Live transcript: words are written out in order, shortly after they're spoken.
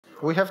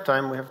We have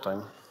time, we have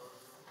time.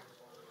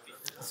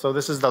 So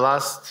this is the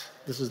last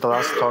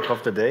talk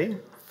of the day,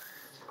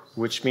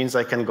 which means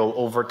I can go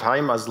over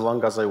time as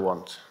long as I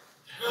want.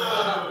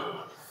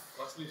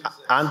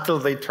 Until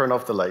they turn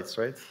off the lights,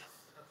 right?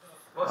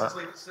 Let's just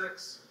leave at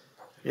 6.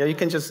 Yeah, you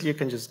can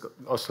just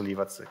also leave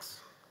at 6.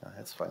 Yeah,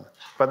 it's fine.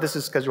 But this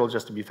is scheduled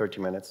just to be 30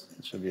 minutes.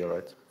 It should be all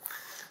right.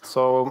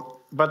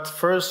 So, but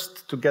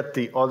first, to get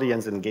the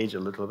audience engaged a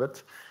little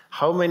bit,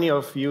 how many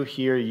of you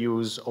here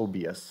use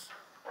OBS?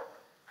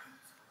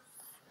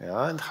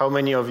 Yeah, and how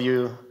many of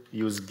you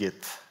use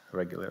Git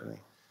regularly?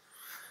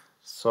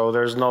 So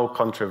there's no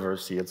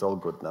controversy. It's all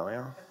good now,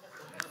 yeah?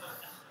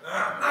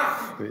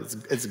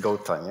 It's go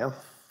time, yeah?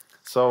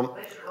 So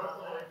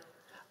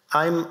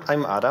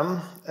I'm Adam,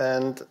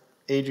 and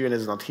Adrian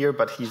is not here,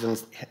 but he's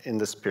in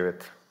the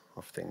spirit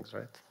of things,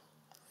 right?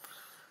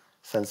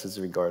 Sends his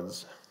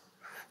regards.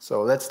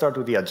 So let's start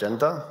with the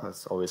agenda.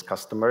 That's always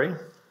customary.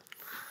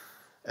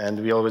 And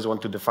we always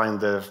want to define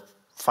the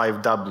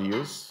 5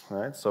 W's,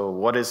 right? So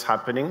what is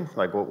happening?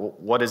 Like,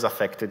 what is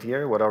affected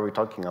here? What are we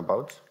talking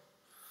about?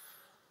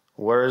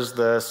 Where is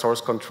the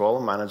source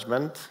control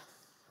management,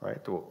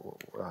 right?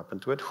 What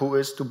happened to it? Who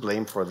is to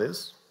blame for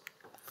this?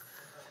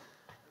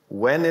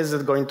 When is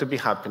it going to be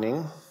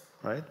happening,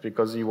 right?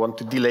 Because you want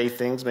to delay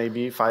things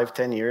maybe 5,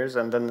 10 years,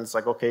 and then it's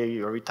like, okay,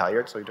 you're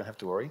retired, so you don't have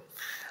to worry.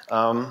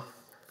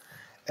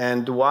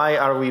 And why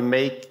are we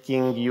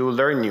making you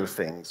learn new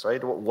things,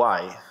 right?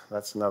 Why?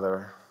 That's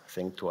another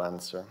thing to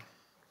answer.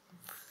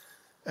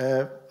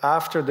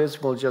 After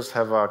this, we'll just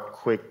have a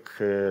quick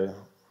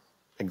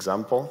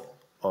example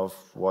of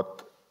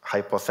what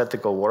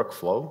hypothetical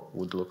workflow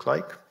would look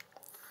like.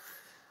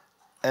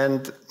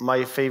 And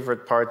my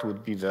favorite part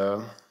would be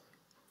the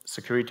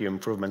security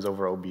improvements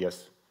over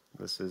OBS.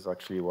 This is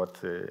actually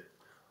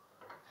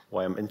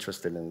why I'm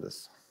interested in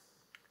this.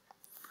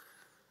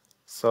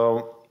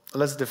 So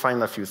let's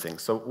define a few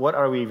things. So what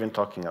are we even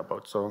talking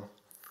about? So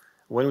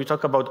when we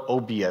talk about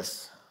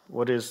OBS,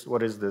 what is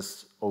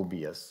this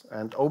OBS?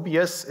 And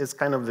OBS is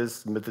kind of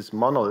this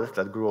monolith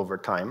that grew over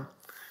time.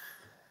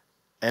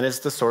 And it's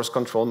the source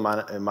control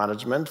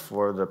management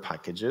for the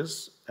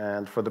packages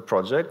and for the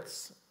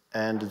projects.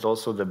 And it's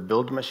also the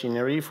build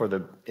machinery for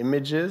the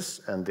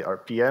images and the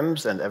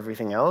RPMs and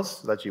everything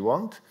else that you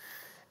want.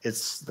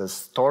 It's the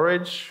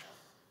storage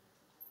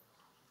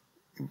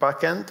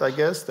backend, I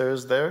guess,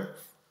 there.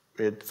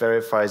 It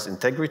verifies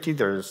integrity,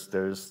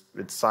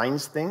 it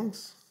signs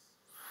things.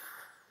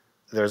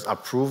 There's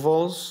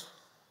approvals.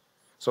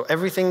 So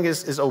everything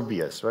is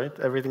OBS, right?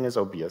 Everything is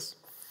OBS.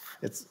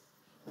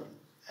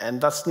 And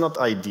that's not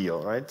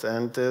ideal, right?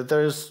 And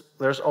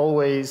there's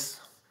always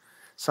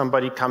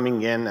somebody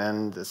coming in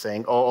and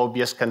saying, oh,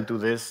 OBS can do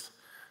this.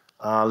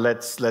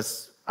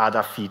 Let's add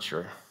a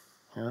feature.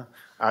 Yeah?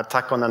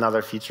 Tack on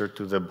another feature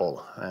to the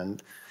ball.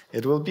 And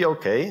it will be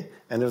okay.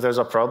 And if there's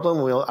a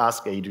problem, we'll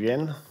ask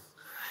Adrian.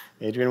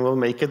 Adrian will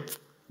make it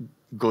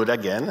good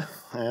again,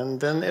 and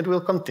then it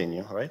will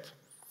continue, right?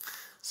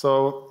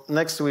 So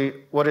next,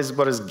 what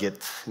is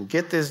Git?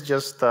 Git is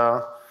just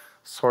a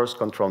source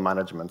control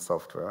management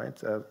software,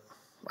 right?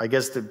 I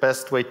guess the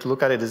best way to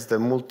look at it is the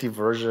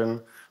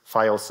multi-version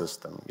file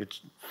system.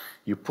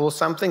 You pull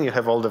something, you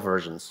have all the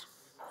versions.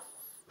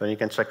 Then you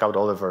can check out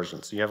all the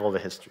versions. You have all the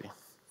history.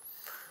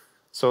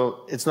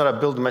 So it's not a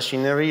build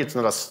machinery. It's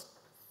not a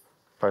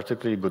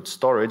particularly good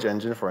storage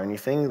engine for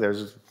anything.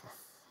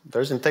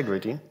 There's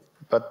integrity,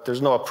 but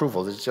there's no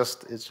approval. It's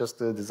just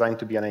designed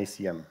to be an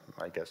ACM,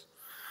 I guess.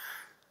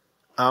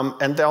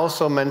 And they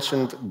also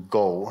mentioned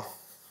Go.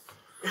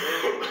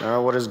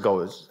 What is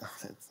Go?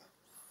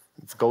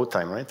 It's Go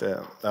time, right?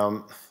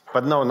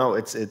 But no,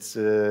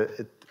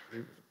 it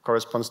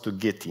corresponds to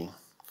Gitty.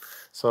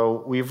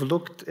 So we've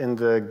looked in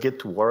the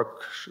Git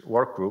work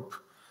group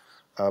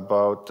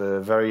about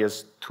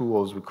various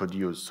tools we could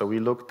use. So we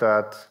looked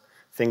at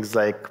things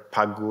like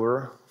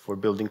Pagure for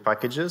building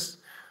packages,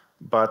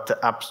 but the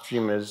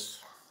upstream is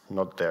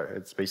not there.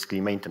 It's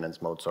basically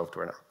maintenance mode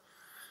software now.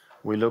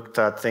 We looked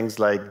at things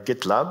like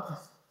GitLab,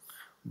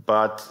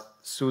 but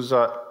SUSE,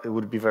 it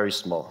would be very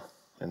small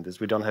in this.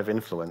 We don't have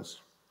influence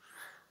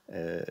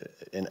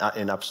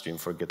in upstream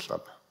for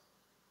GitLab.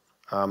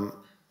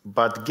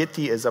 But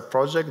Gitty is a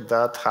project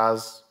that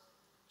has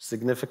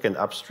significant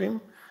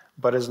upstream,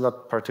 but is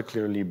not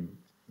particularly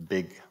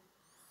big.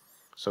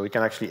 So we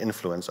can actually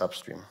influence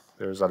upstream.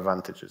 There's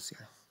advantages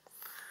here.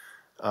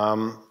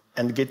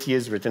 And Gitty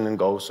is written in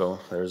Go, so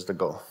there's the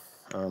Go.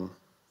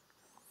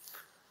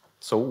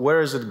 So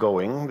where is it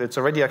going? It's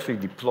already actually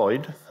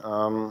deployed.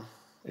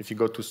 If you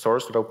go to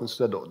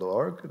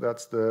source.opensuse.org,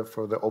 that's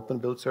for the open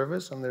build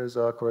service, and there's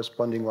a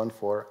corresponding one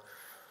for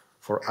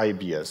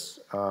IBS.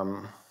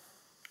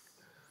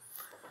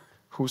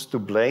 Who's to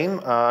blame?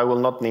 I will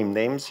not name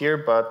names here,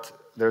 but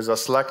there's a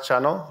Slack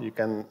channel. You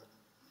can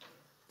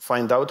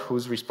find out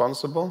who's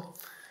responsible.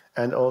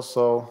 And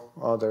also,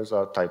 there's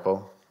a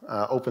typo.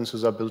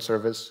 OpenSUSE build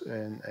service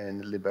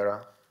in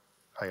Libera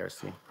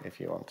IRC, if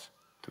you want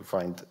to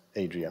find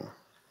Adrian.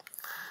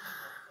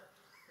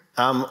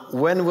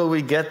 When will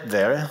we get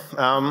there?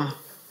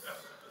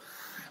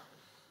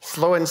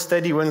 Slow and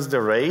steady wins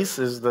the race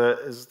is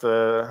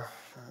the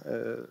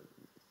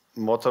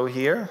motto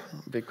here,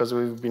 because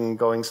we've been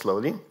going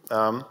slowly.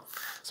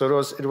 So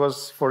it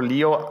was for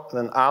Leo,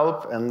 then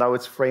Alp, and now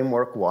it's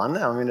Framework 1.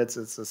 I mean, it's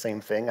the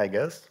same thing, I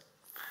guess.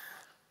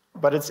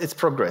 But it's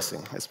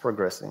progressing. It's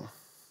progressing.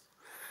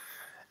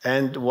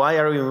 And why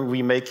are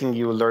we making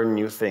you learn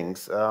new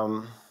things?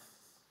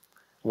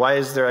 Why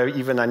is there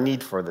even a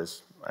need for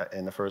this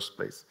in the first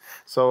place?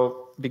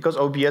 So because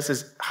OBS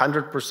is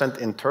 100%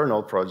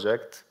 internal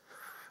project,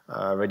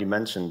 I already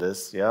mentioned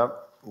this, yeah,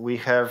 we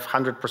have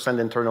 100%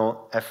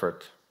 internal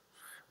effort.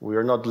 We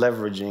are not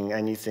leveraging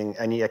anything,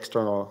 any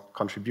external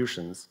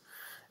contributions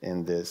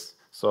in this.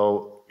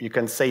 So you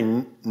can say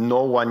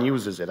no one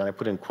uses it, and I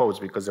put in quotes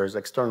because there's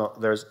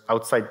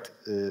outside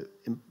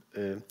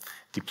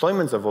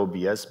deployments of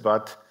OBS,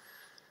 but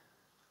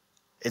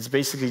it's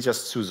basically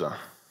just SUSE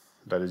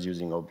that is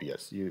using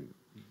OBS.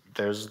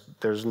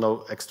 There's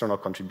no external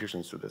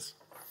contributions to this.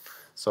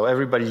 So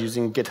everybody's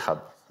using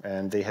GitHub,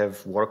 and they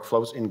have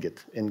workflows in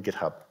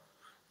GitHub.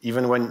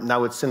 Even when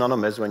now it's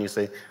synonymous when you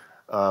say,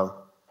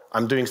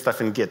 I'm doing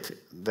stuff in Git,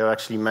 they're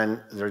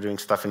doing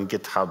stuff in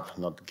GitHub,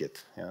 not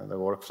Git. Yeah, the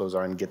workflows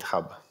are in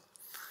GitHub.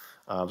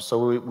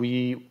 So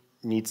we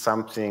need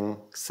something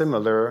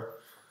similar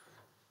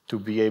to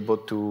be able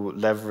to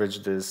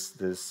leverage this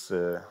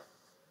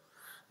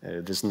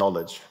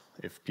knowledge.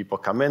 If people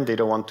come in, they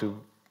don't want to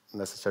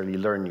necessarily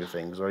learn new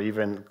things, or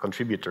even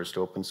contributors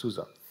to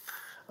OpenSUSE.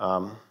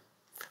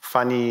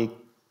 Funny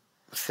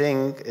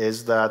thing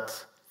is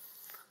that,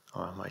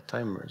 my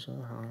timers.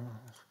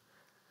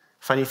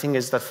 Funny thing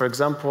is that, for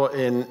example,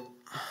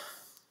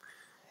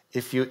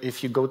 if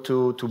you go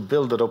to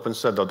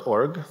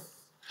build.opensuse.org,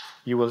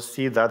 you will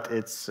see that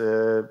it's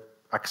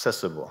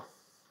accessible,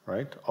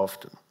 right?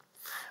 Often.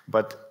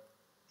 But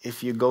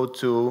if you go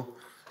to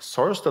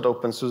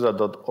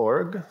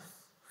source.opensuse.org,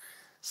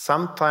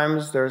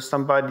 sometimes there's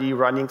somebody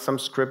running some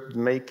script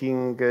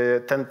making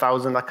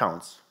 10,000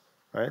 accounts,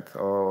 right?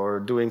 Or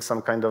doing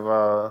some kind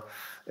of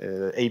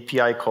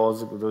API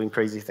calls, doing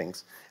crazy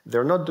things.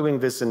 They're not doing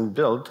this in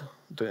build,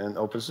 in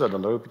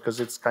OpenSUSE.org, because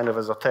it's kind of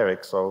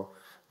esoteric, so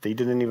they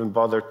didn't even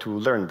bother to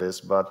learn this,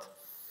 but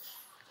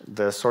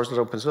the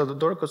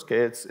source.opensuse.org,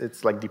 okay,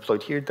 it's like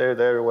deployed here,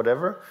 there,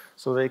 whatever,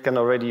 so they can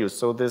already use.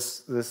 So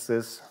this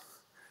is,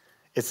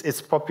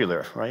 it's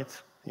popular, right?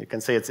 You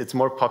can say it's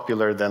more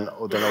popular than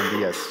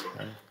OBS,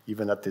 right?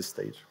 Even at this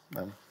stage.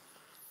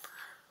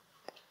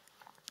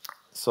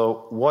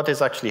 So what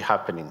is actually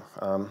happening?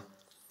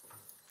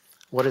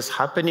 What is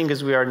happening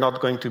is we are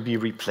not going to be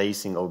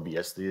replacing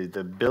OBS.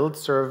 The build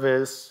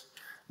service,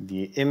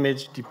 the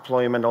image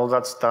deployment, all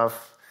that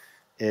stuff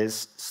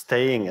is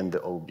staying in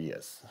the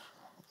OBS.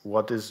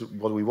 What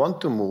we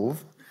want to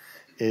move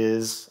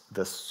is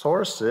the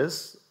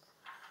sources,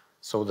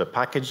 so the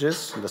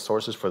packages, the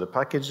sources for the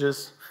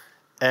packages,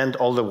 and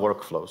all the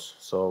workflows.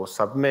 So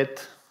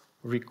submit,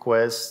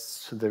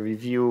 requests, the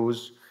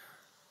reviews,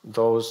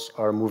 those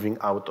are moving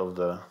out of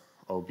the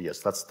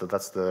OBS. That's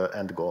the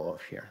end goal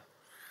of here.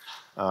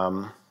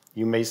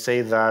 You may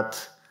say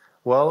that,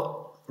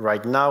 well,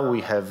 right now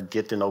we have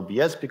Git in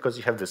OBS because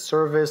you have the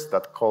service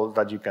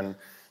that you can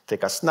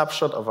take a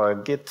snapshot of our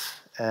Git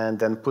and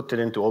then put it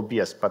into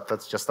OBS, but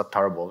that's just a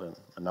tarball in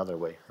another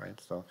way, right?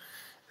 So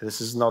this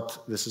is not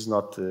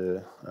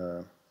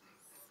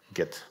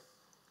Git.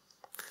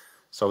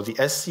 So the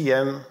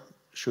SCM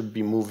should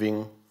be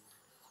moving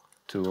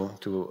to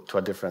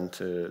a different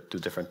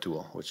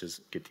tool, which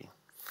is Gitty.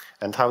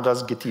 And how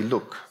does Gitty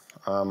look?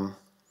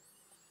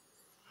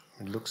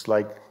 It looks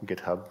like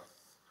GitHub.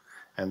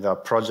 And a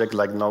project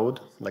like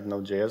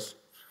Node.js,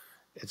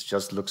 it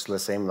just looks the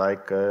same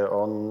like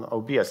on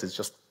OBS. It's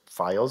just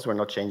files. We're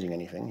not changing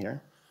anything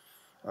here.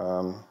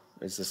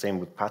 It's the same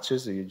with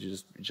patches. You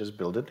just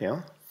build it,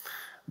 yeah.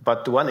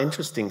 But one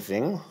interesting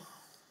thing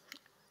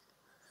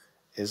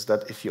is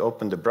that if you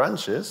open the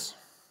branches,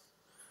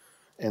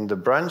 in the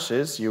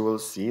branches you will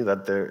see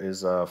that there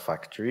is a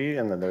factory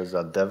and then there's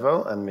a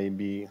devel and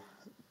maybe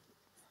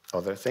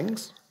other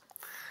things.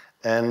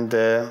 And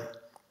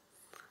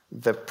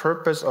the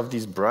purpose of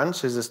these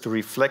branches is to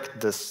reflect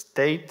the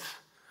state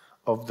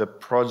of the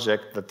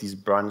project that this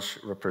branch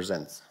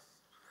represents.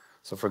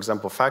 So for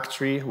example,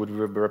 factory would be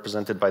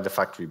represented by the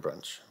factory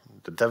branch.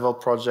 The devel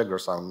project or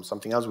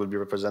something else would be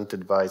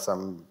represented by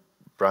some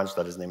branch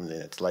that is named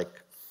in it,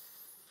 like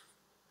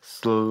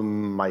SL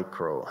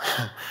micro,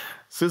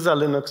 SUSE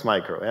Linux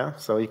micro, yeah?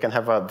 So you can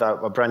have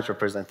a branch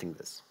representing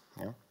this,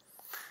 yeah?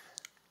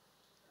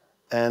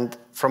 And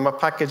from a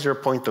packager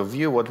point of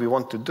view, what we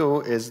want to do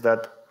is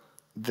that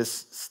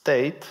this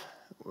state,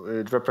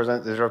 it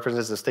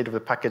represents the state of the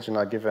package in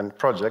a given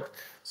project.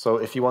 So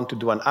if you want to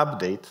do an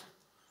update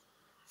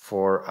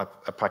for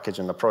a package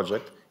in a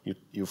project,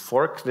 you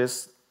fork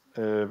this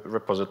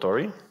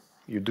repository,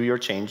 you do your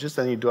changes,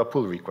 then you do a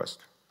pull request.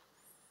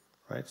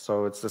 Right?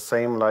 So it's the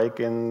same like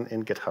in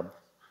GitHub.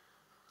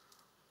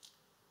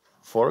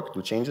 Fork,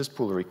 do changes,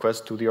 pull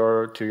request to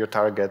your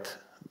target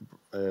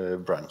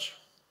branch,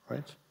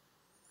 right?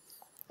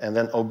 And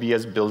then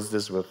OBS builds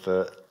this with,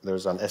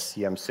 there's an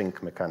SCM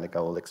sync mechanic. I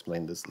will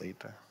explain this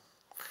later.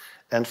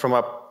 And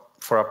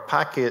for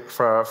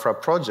a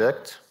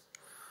project,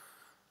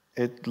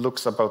 it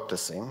looks about the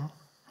same.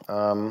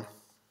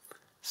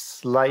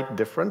 Slight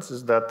difference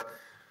is that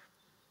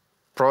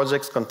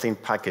projects contain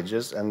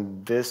packages,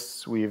 and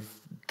this we've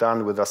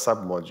done with a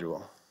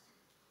submodule.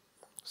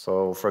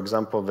 So, for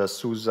example, the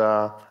SUSE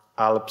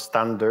Alp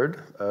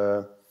standard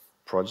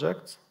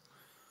project,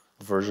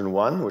 version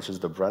 1, which is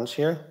the branch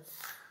here,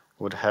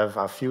 would have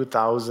a few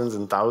thousands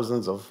and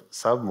thousands of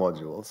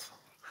submodules,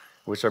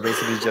 which are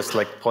basically just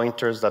like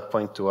pointers that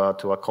point to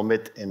a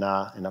commit in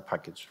a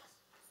package.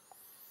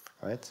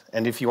 Right?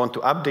 And if you want to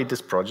update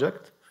this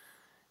project,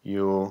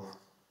 you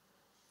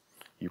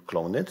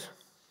clone it,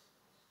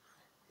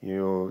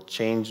 you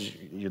change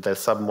the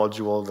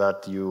submodule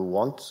that you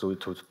want, so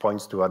it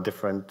points to a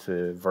different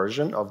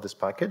version of this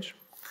package,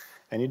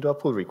 and you do a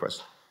pull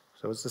request.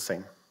 So it's the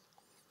same.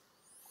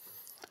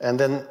 And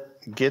then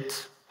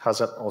Git has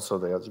that also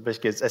there.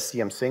 Basically, it's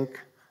SCM sync,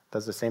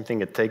 does the same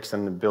thing. It takes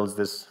and builds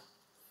this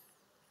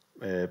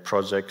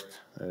project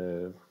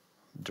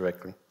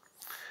directly.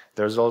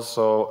 There's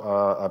also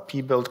a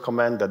pbuild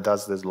command that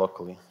does this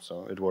locally,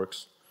 so it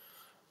works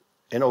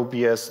in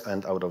OBS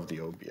and out of the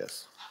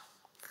OBS.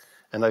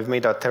 And I've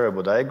made a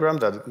terrible diagram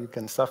that you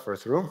can suffer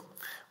through,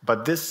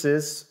 but this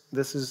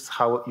is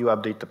how you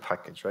update the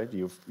package, right?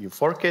 You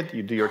fork it,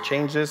 you do your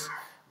changes,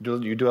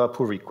 you do a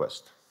pull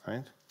request,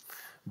 right?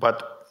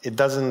 But it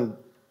doesn't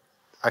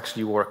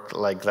actually work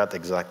like that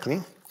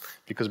exactly,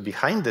 because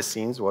behind the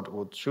scenes,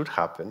 what should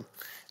happen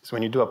is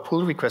when you do a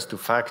pull request to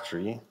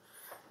factory,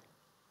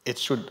 it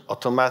should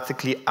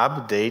automatically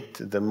update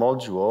the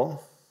module,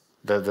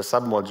 the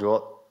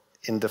submodule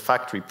in the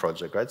factory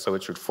project, right? So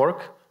it should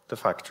fork the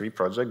factory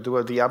project,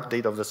 do the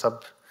update of the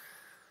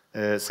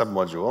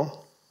submodule.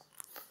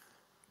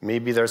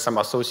 Maybe there's some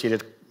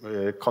associated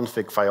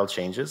config file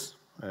changes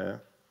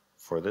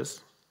for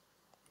this.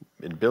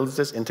 It builds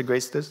this,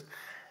 integrates this,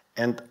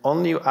 and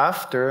only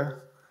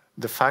after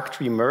the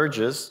factory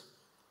merges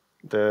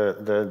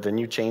the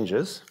new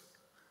changes,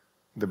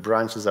 the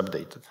branch is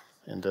updated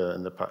in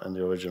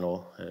the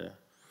original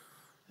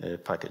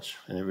package,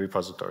 in the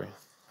repository,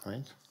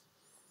 right?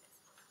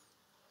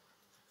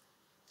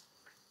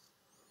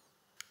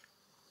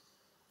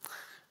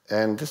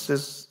 And this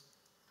is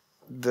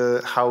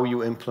how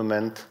you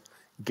implement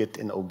Git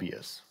in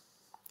OBS.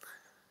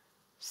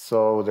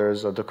 So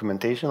there's a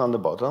documentation on the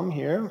bottom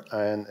here,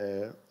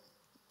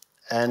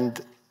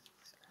 and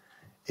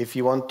if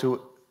you want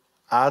to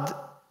add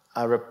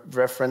a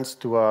reference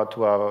to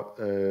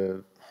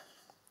a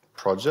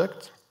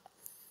project,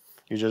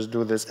 you just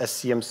do this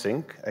SCM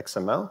sync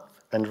XML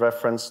and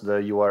reference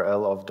the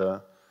URL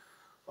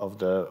of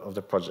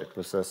the project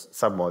with the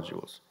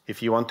submodules.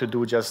 If you want to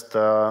do just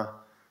a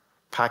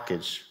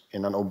package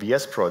in an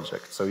OBS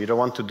project, so you don't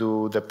want to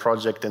do the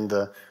project in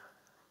the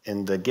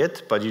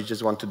Git, but you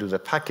just want to do the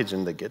package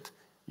in the Git,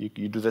 you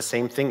do the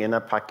same thing in a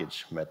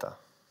package meta,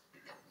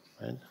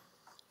 right?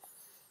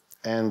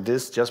 And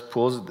this just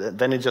pulls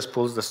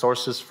the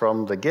sources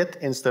from the Git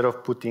instead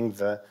of pulling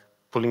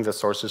the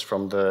sources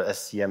from the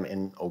SCM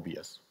in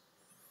OBS.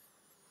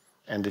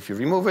 And if you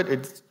remove it,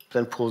 it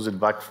then pulls it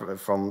back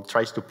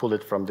tries to pull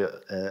it from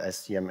the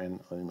SCM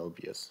in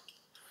OBS.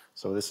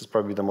 So this is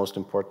probably the most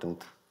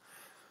important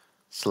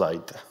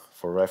slide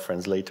for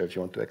reference later if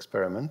you want to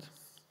experiment.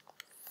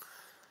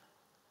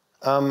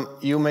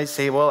 You may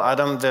say, well,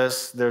 Adam,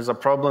 there's a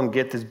problem.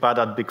 Git is bad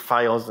at big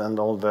files, and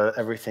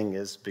everything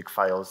is big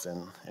files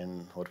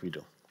in what we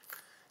do.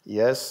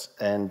 Yes,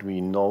 and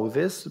we know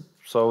this.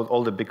 So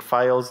all the big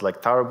files,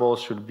 like tarball,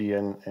 should be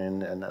in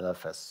an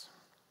LFS.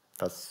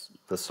 That's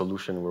the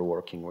solution we're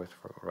working with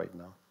right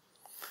now.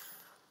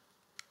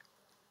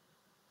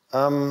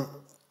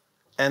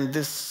 And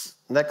this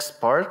next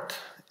part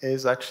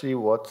is actually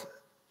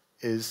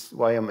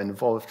why I'm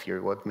involved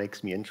here, what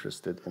makes me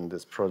interested in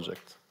this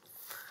project.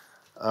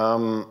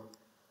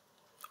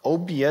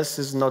 OBS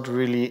is not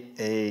really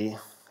a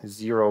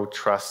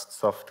zero-trust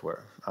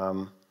software.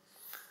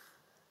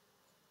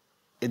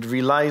 It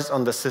relies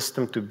on the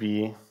system to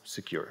be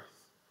secure.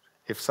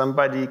 If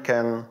somebody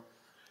can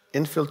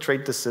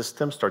infiltrate the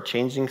system, start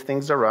changing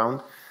things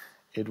around,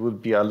 it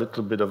would be a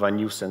little bit of a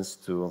nuisance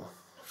to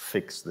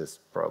fix this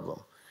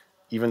problem,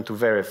 even to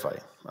verify.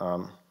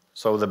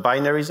 So the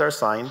binaries are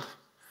signed,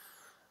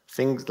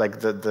 things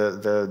like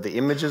the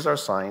images are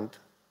signed,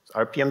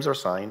 RPMs are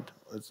signed,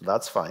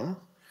 that's fine.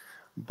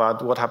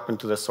 But what happened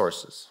to the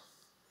sources?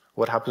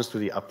 What happens to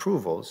the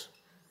approvals,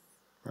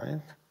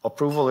 right?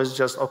 Approval is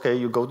just, okay,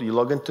 you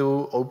log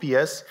into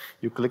OBS,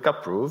 you click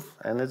approve,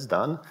 and it's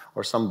done.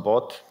 Or some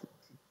bot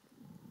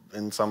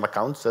in some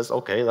account says,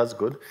 okay, that's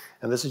good.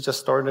 And this is just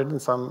stored in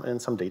some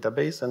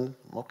database, and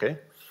okay,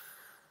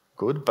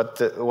 good. But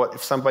what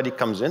if somebody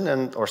comes in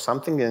or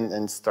something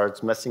and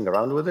starts messing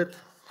around with it?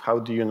 How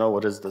do you know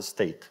what is the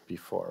state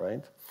before,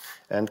 right?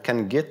 And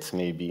can Git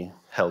maybe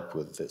help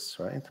with this,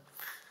 right?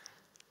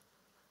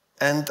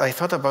 And I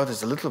thought about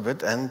this a little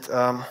bit, and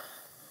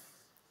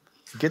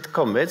Git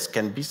commits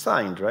can be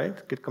signed,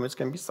 right? Git commits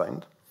can be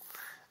signed.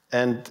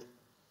 And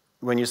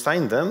when you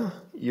sign them,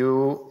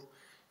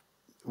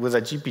 with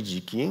a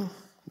GPG key,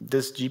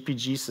 this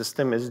GPG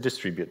system is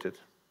distributed.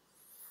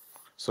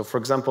 So for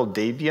example,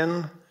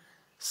 Debian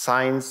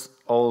signs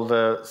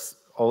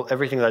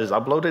everything that is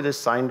uploaded is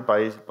signed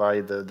by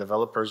the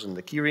developers in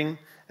the keyring,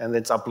 and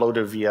it's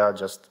uploaded via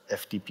just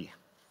FTP.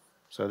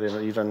 So they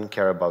don't even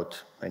care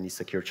about any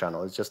secure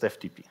channel, it's just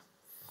FTP.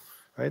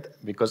 Right?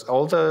 Because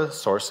all the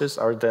sources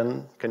are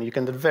then, you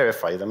can then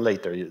verify them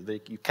later.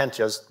 You can't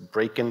just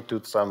break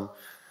into some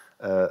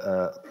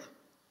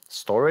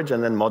storage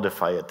and then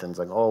modify it and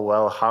say, oh,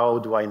 well, how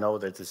do I know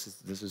that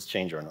this is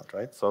changed or not,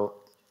 right? So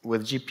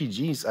with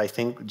GPGs, I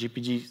think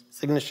GPG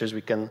signatures,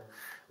 we can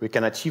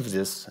achieve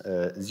this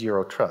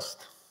zero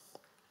trust.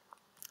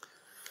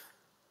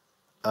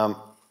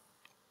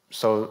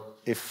 So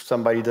if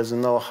somebody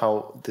doesn't know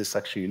how this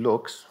actually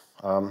looks,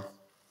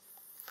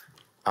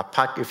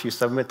 if you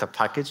submit a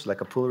package,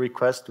 like a pull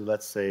request to,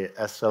 let's say,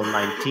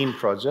 SL19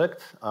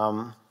 project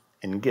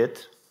in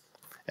Git,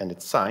 and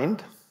it's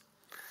signed,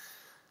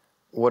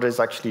 what does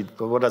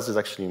this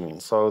actually mean?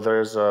 So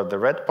there's the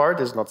red part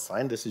is not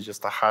signed. This is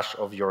just a hash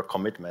of your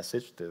commit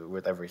message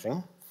with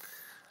everything.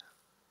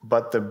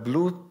 But the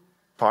blue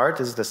part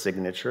is the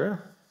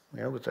signature,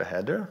 with the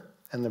header,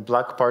 and the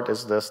black part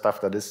is the stuff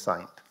that is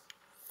signed.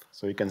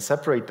 So you can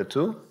separate the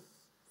two,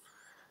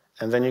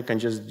 and then you can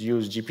just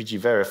use GPG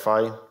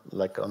verify,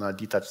 like on a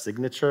detached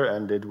signature,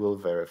 and it will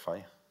verify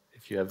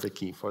if you have the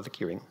key for the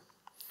keyring.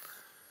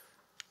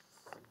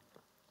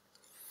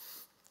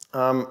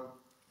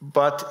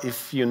 But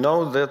if you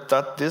know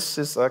that this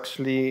is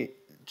actually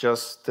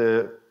just,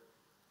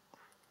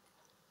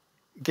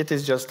 Git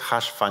is just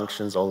hash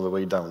functions all the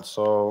way down.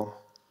 So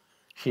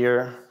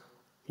here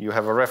you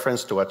have a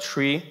reference to a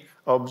tree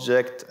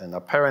object and a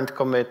parent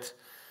commit,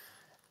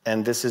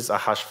 and this is a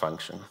hash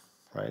function,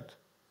 right?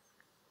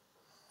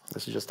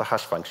 This is just a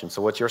hash function.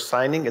 So what you're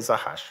signing is a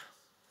hash.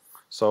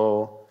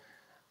 So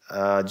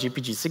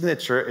GPG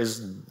signature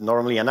is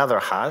normally another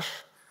hash,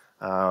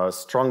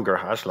 stronger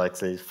hash, like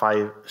say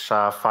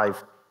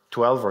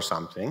SHA-512 or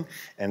something,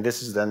 and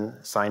this is then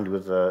signed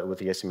with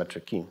the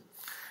asymmetric key.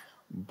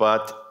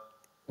 But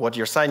what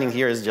you're signing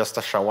here is just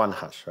a SHA-1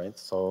 hash, right?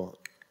 So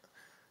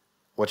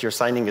what you're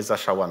signing is a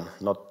SHA-1,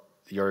 not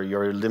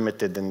you're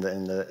limited in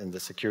the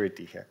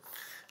security here.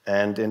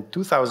 And in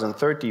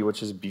 2030,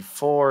 which is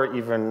before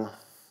even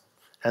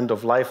end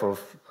of life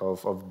of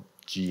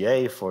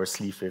GA for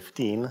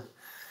SLE15,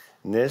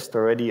 NIST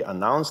already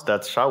announced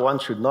that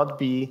SHA-1 should not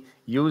be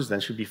used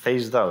and should be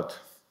phased out.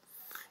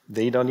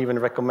 They don't even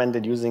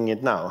recommend using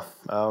it now.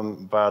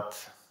 But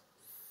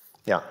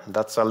yeah,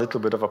 that's a little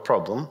bit of a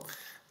problem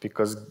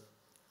because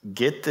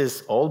Git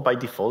is all by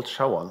default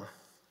SHA-1.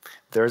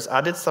 There's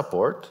added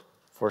support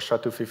for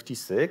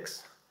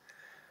SHA-256,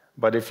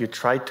 but if you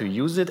try to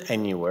use it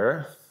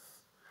anywhere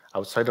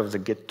outside of the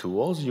Git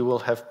tools, you will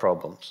have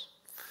problems.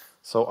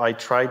 So I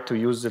tried to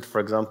use it, for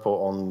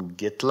example, on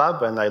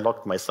GitLab, and I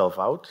locked myself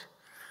out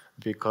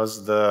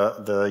because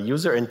the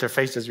user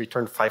interface has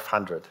returned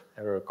 500,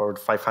 error code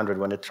 500,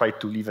 when it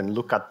tried to even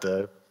look at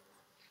the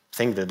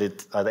thing that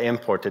they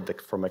imported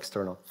from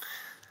external.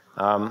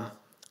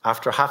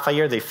 After half a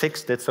year, they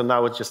fixed it, so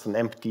now it's just an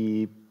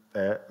empty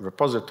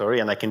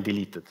repository, and I can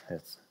delete it.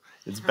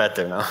 It's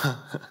better now.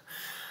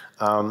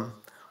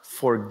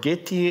 For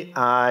Gitty,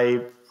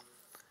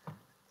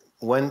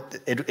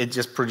 it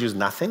just produced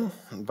nothing,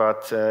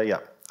 but yeah,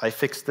 I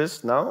fixed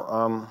this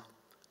now.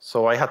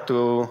 So I had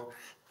to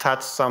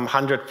touch some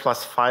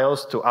 100+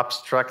 files to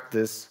abstract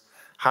this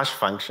hash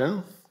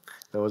function.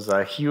 There was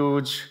a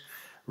huge,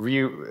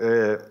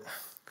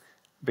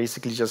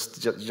 basically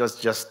just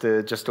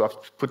to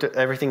put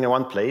everything in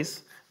one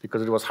place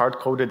because it was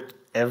hard-coded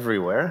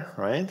everywhere,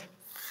 right?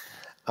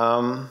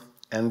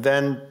 And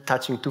then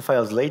touching 2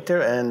 files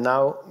later, and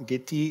now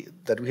Gitty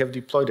that we have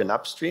deployed in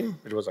upstream,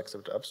 it was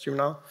accepted upstream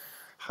now,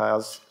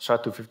 has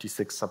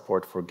SHA-256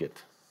 support for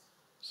Git.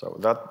 So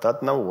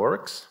that now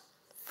works.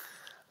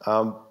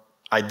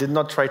 I did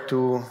not try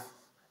to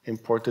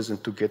import this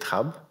into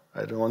GitHub.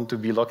 I don't want to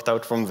be locked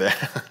out from there.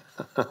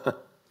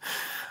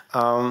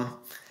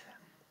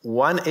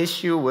 One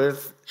issue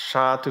with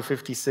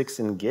SHA-256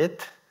 in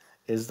Git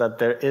is that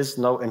there is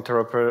no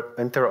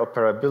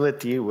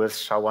interoperability with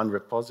SHA-1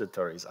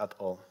 repositories at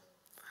all.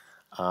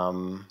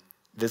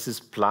 This is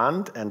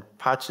planned, and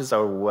patches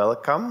are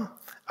welcome.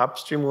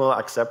 Upstream will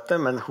accept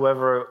them, and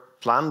whoever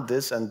planned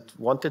this and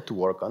wanted to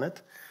work on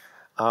it,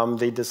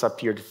 they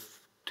disappeared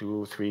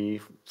 2, 3,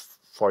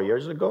 4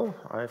 years ago.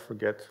 I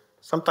forget,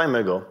 some time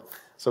ago.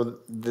 So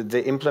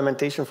the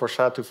implementation for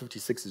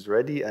SHA-256 is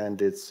ready,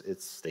 and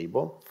it's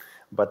stable.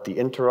 But the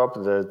interop,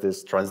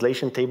 this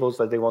translation tables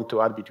that they want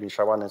to add between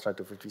SHA-1 and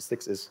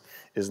SHA-256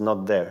 is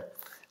not there.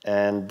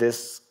 And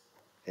this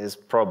is a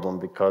problem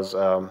because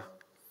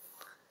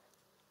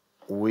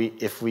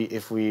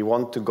if we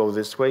want to go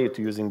this way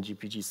to using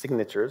GPG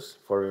signatures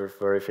for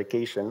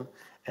verification,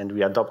 and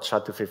we adopt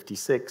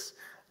SHA-256,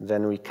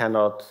 then we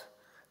cannot,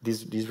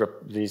 these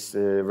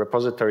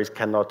repositories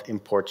cannot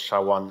import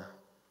SHA-1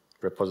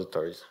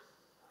 repositories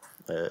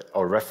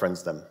or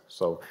reference them.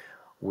 So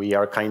we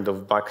are kind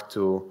of back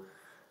to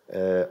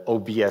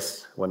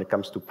OBS when it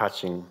comes to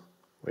patching.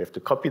 We have to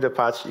copy the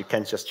patch. You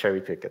can't just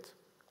cherry pick it,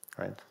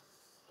 right?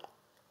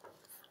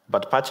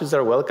 But patches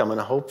are welcome,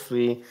 and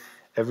hopefully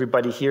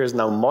everybody here is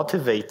now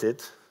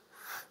motivated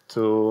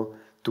to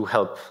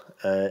help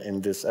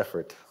in this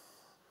effort.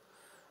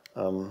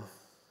 And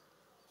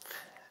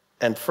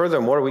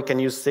furthermore, we can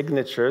use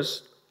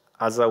signatures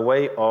as a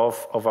way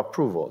of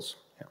approvals.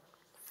 Yeah.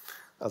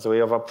 As a way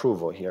of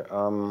approval here.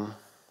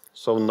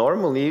 So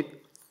normally,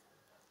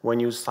 when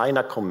you sign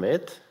a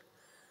commit,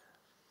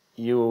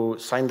 you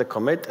sign the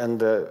commit and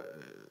the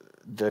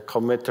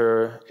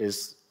committer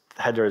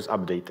header is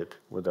updated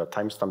with a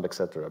timestamp,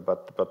 etc.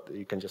 But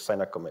you can just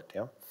sign a commit,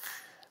 yeah?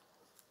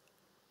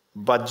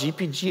 But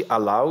GPG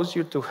allows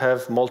you to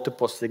have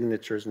multiple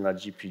signatures in a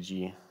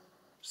GPG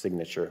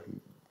signature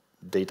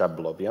data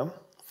blob, yeah?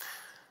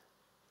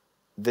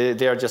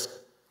 They are just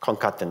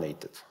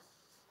concatenated.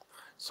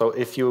 So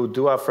if you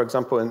do for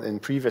example, in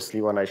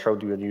previously when I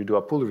showed you, you do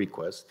a pull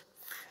request,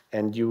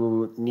 and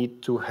you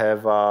need to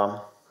have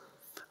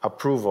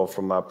approval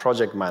from a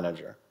project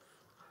manager,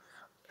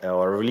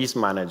 or a release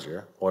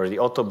manager, or the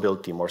auto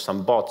build team, or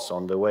some bots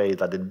on the way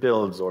that it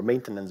builds, or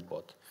maintenance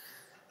bot,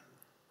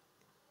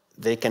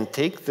 they can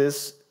take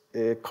this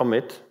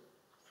commit,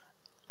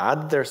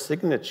 add their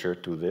signature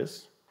to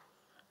this,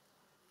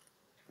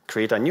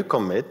 create a new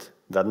commit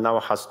that now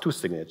has 2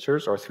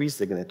 signatures or 3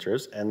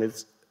 signatures, and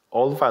it's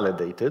all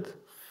validated.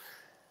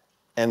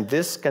 And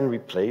this can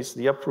replace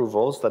the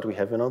approvals that we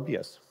have in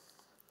OBS.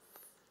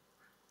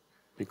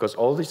 Because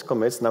all these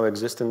commits now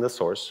exist in the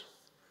source,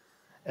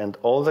 and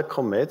all the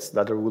commits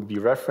that would be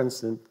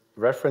referenced in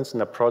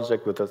a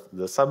project with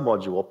the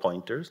submodule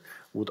pointers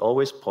would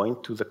always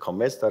point to the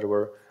commits that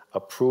were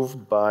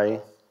approved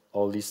by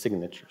all these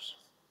signatures.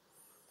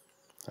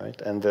 Right?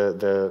 And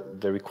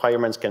the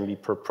requirements can be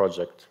per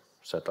project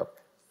setup.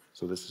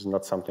 So this is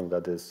not something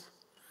that is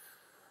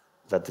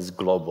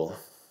global.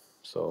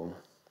 So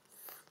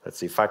let's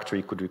say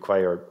factory could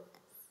require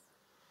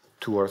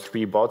 2 or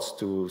 3 bots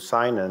to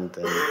sign and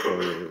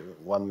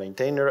 1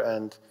 maintainer,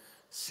 and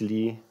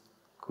SLE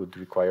could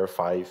require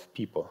 5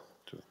 people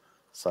to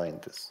sign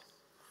this.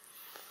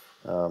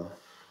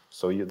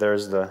 So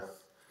there's the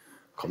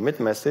commit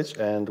message,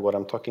 and what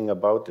I'm talking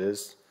about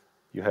is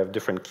you have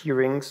different key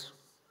rings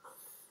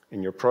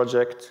in your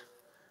project,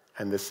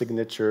 and the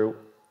signature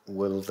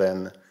will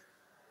then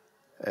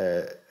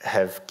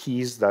have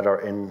keys that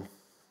are in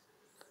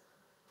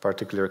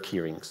particular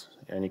key rings.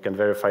 And you can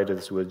verify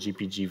this with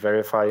GPG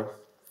verify.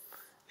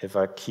 If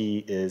a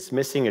key is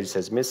missing, it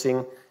says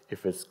missing.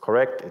 If it's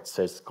correct, it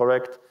says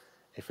correct.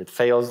 If it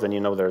fails, then you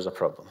know there's a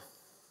problem.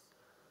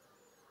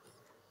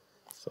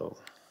 So,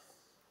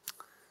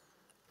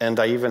 and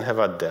I even have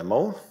a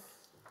demo.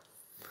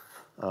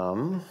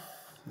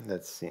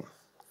 Let's see.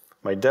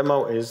 My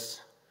demo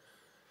is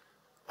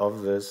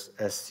of this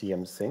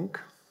SCM sync.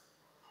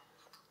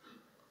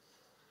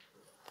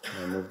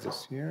 I'll move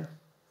this here.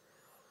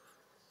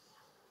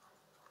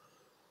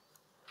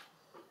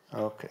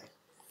 Okay.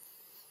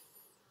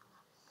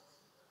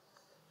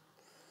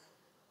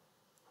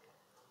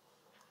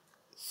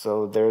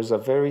 So there's a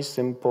very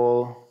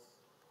simple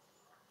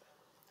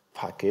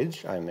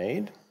package I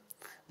made.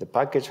 The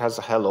package has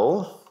a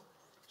hello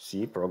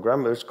C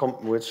program,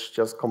 which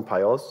just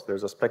compiles.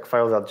 There's a spec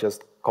file that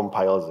just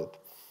compiles it,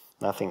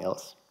 nothing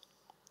else.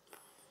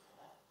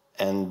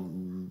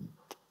 And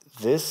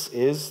this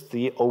is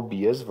the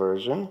OBS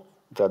version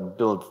that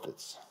builds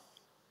this.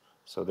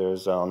 So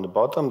there's on the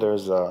bottom,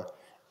 there's a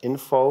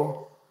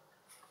info.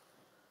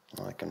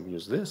 I can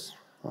use this.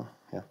 Oh,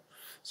 yeah.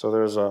 So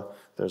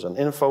there's an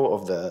info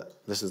of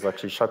this is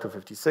actually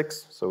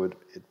SHA-256, so it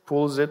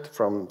pulls it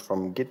from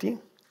Gitty.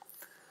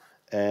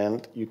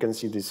 And you can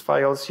see these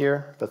files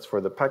here, that's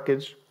for the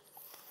package.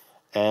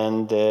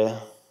 And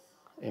the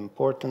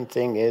important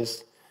thing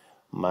is,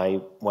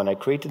 when I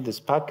created this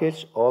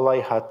package, all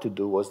I had to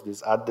do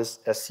was add this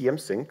SCM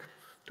sync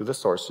to the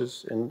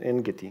sources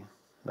in Gitty,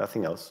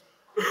 nothing else.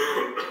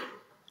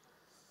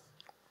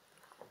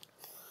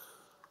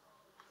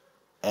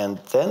 And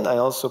then I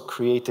also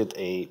created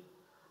a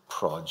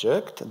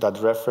project that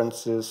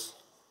references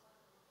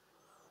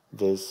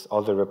this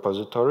other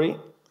repository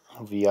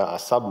via a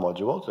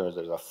submodule.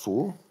 There's a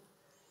foo,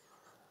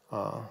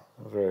 a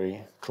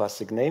very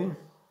classic name.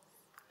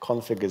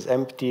 Config is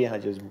empty. I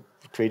just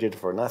created it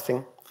for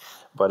nothing,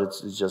 but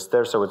it's just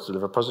there. So the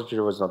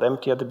repository was not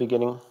empty at the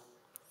beginning.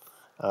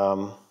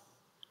 You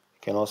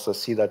can also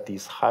see that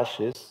these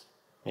hashes,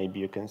 maybe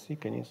you can see,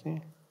 can you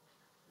see?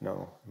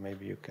 No,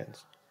 maybe you can't.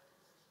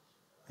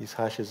 These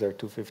hashes are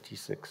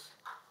 256.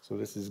 So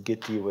this is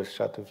Gitty with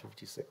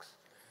SHA-256.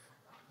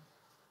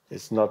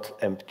 It's not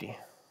empty.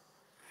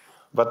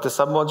 But the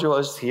submodule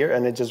is here,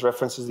 and it just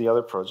references the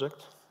other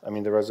project. I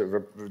mean,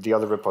 the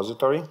other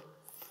repository.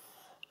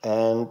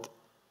 And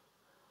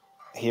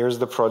here's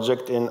the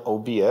project in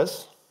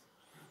OBS.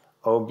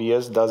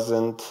 OBS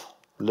doesn't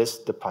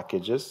list the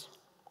packages.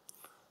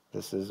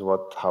 This is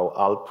how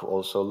ALP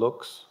also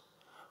looks.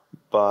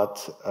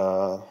 But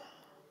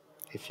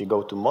if you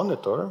go to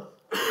monitor,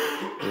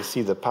 you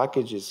see the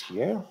package is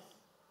here,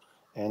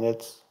 and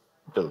it's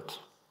built.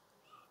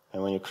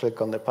 And when you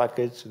click on the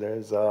package,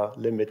 there's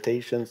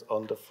limitations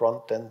on the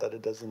front end that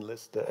it doesn't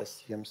list the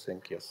SCM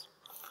sync. Yes,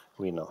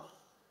 we know.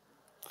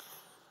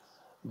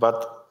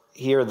 But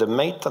here, the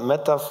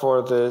meta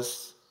for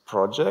this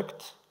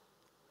project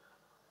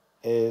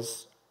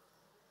is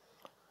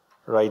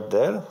right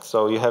there.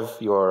 So you have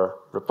your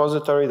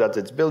repository that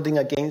it's building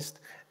against,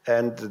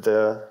 and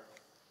the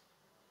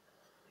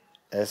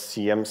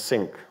SCM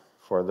sync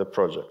for the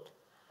project.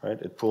 Right?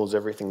 It pulls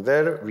everything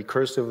there,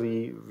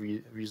 recursively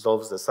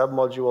resolves the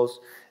submodules,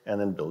 and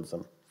then builds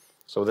them.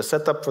 So the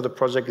setup for the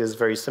project is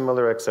very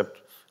similar, except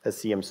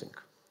SCM sync.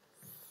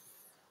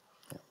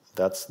 Yeah,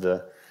 that's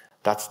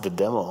the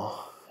demo.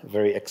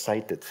 Very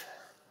excited.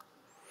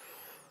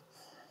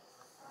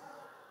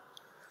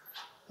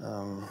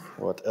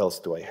 What else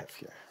do I have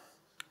here?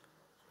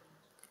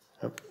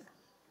 Yep.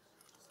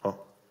 Oh,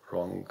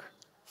 wrong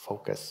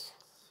focus.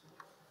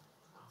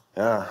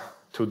 Yeah,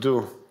 to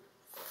do.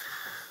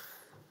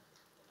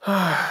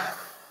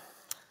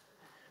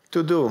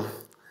 To do.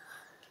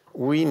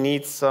 We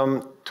need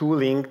some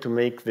tooling to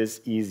make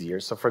this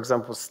easier. So for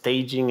example,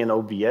 staging in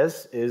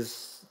OBS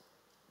is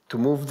to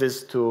move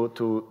this to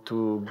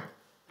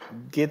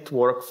Git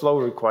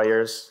workflow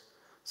requires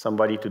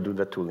somebody to do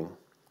the tooling.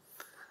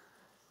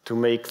 To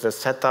make the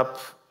setup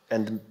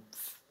and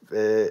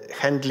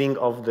handling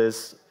of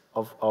this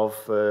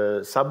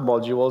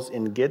submodules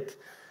in Git,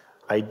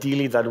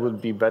 ideally that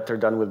would be better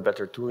done with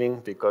better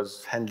tooling,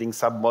 because handling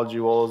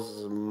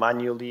submodules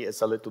manually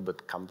is a little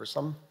bit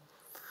cumbersome,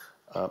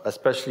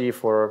 especially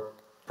for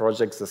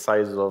projects the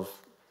size of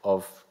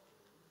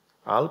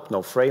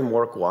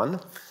Framework 1,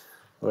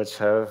 which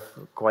have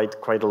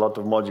quite a lot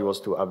of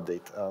modules to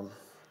update.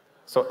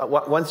 So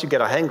once you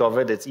get a hang of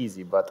it, it's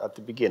easy, but at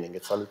the beginning,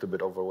 it's a little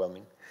bit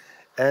overwhelming.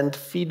 And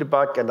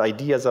feedback and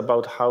ideas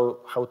about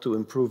how to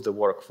improve the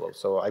workflow.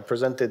 So I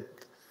presented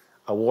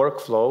a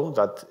workflow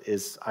that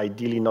is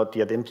ideally not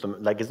yet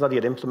implemented, like it's not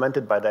yet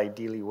implemented, but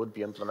ideally would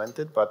be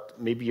implemented, but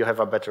maybe you have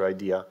a better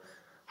idea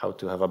how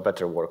to have a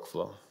better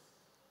workflow.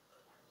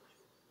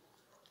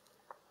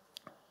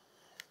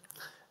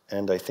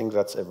 And I think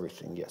that's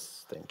everything.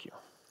 Yes, thank you.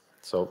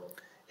 So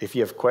if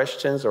you have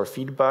questions or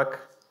feedback,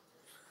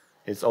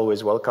 it's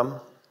always welcome.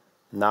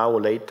 Now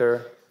or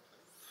later,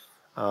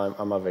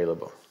 I'm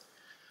available.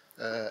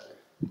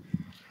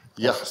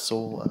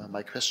 So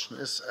my question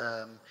is,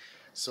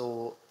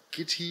 so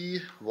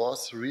Kitty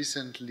was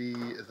recently,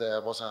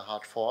 there was a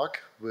hard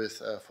fork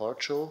with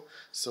Forcho.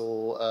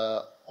 So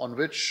on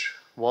which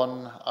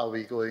one are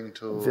we going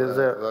to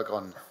work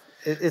on?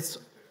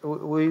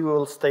 We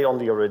will stay on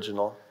the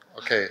original.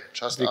 Okay,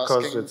 just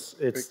because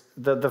asking.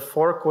 The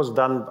fork was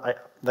done,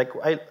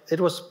 it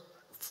was,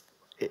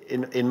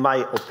 in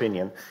my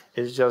opinion,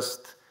 it's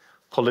just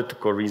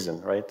political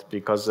reason, right?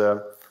 Because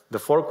the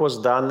fork was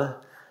done,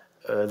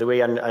 the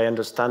way I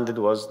understand it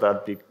was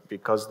that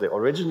because the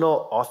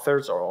original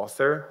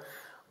author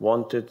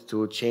wanted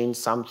to change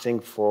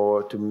something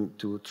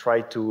to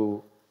try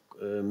to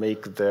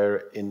make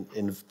their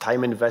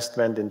time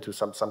investment into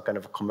some kind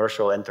of a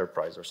commercial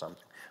enterprise or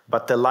something.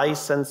 But the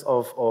license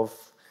of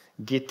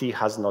Gitty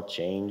has not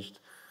changed.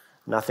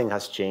 Nothing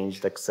has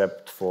changed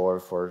except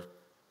for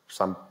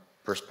some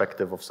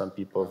perspective of some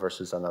people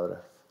versus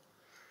another.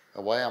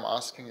 Why I'm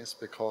asking is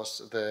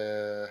because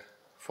the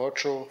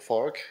Forcho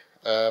fork,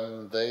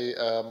 they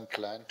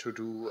plan to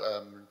do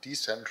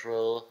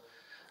decentral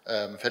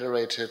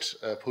federated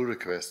pull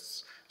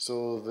requests.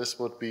 So this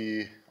would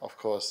be, of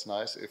course,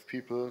 nice if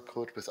people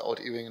could, without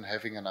even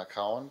having an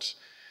account,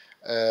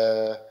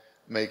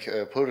 make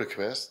pull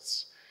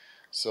requests.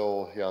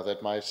 So yeah,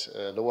 that might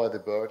lower the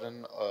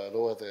burden,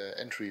 lower the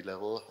entry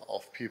level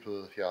of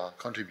people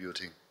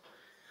contributing.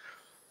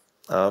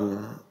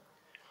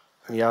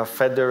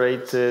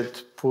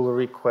 Federated pull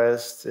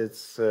requests,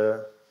 it's,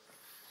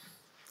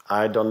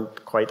 I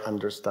don't quite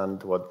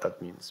understand what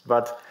that means.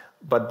 But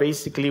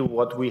basically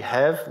what we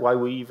have, why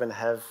we even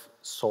have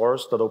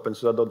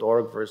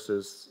source.opensusa.org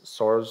versus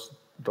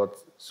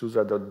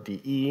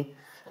source.susa.de,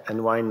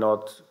 and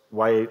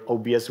why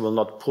OBS will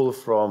not pull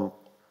from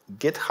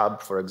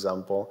GitHub, for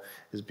example,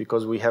 is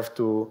because we have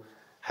to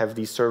have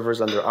these servers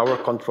under our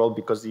control,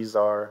 because these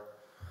are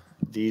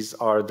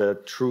the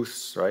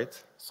truths,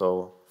 right?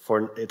 So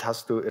it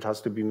has to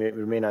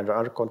remain under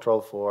our control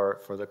for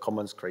the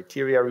commons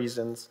criteria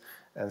reasons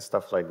and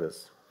stuff like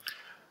this.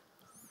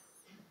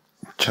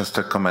 Just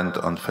a comment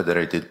on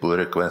federated pull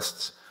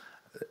requests.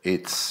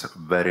 It's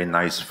very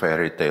nice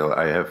fairy tale.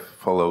 I have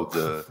followed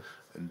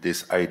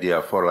this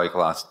idea for like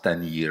last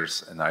 10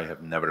 years, and I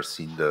have never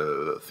seen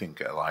the thing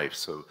alive.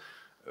 So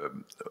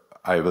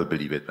I will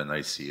believe it when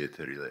I see it,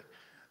 really.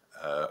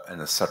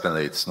 And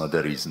certainly it's not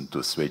a reason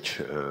to switch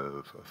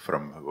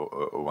from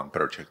one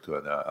project to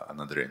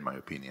another, in my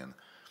opinion.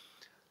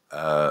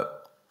 I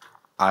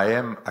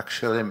am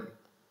actually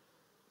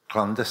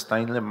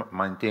clandestinely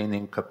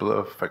maintaining a couple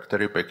of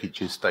factory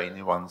packages,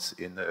 tiny ones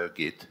in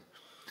Git.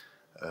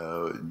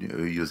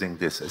 using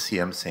this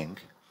SEM thing.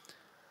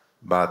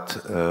 But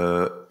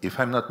if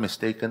I'm not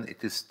mistaken,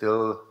 it is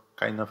still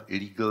kind of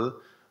illegal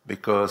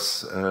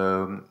because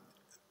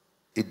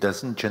it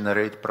doesn't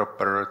generate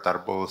proper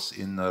turbos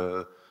in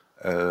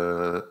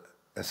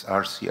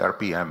SRC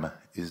RPM.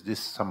 Is this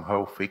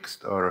somehow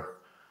fixed or?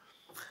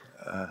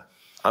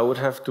 I would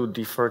have to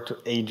defer to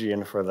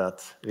Adrian for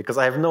that because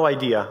I have no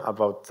idea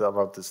about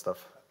this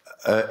stuff.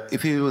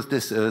 If you use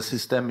this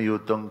system, you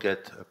don't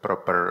get a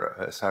proper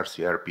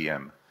SRC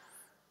RPM.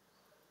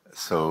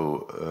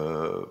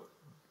 So,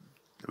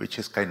 which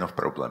is kind of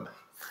problem.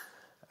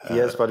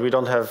 Yes, but we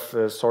don't have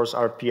source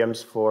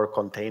RPMs for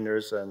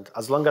containers, and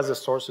as long as the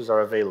sources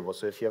are available.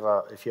 So if you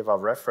have a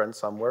reference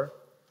somewhere,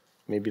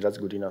 maybe that's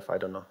good enough. I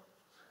don't know.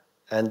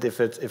 And if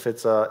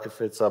it's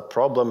a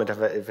problem,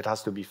 if it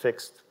has to be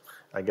fixed,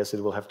 I guess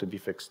it will have to be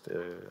fixed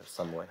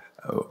some way.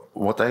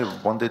 What I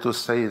wanted to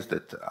say is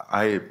that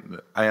I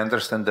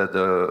understand that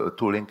the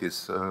tooling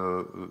is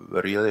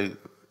really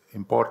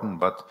important,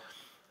 but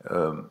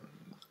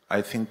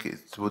I think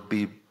it would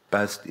be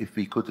best if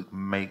we could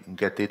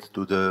get it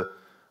to the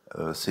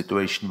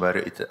situation where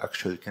it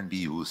actually can be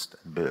used.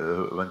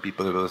 When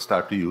people will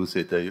start to use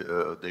it,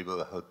 they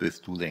will help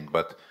with tooling.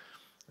 But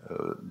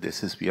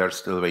we are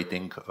still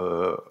waiting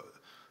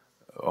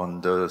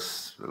on the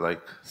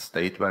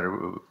state where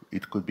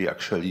it could be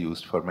actually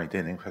used for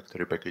maintaining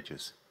factory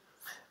packages.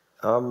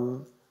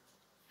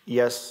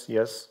 Yes,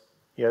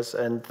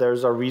 and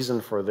there's a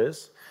reason for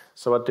this.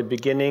 So at the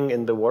beginning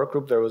in the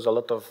workgroup, there was a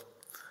lot of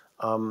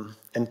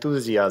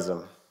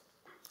enthusiasm.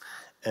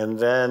 And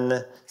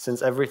then,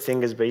 since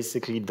everything is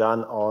basically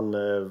done on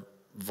a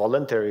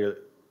voluntary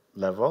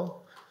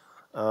level,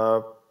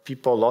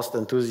 people lost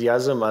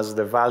enthusiasm as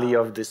the valley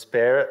of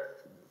despair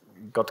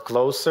got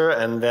closer,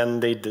 and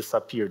then they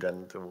disappeared.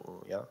 And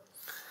yeah,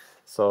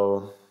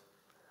 so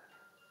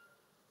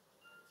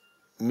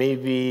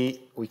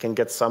maybe we can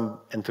get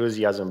some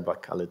enthusiasm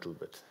back a little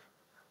bit,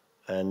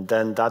 and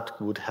then that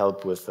would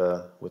help with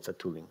the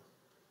tooling.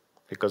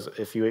 Because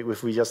if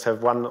we just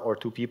have one or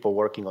two people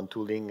working on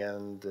tooling,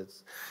 and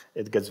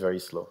it gets very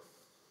slow.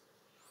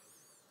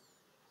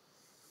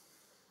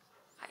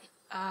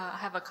 I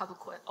have a couple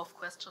of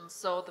questions.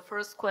 So the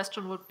first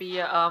question would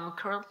be,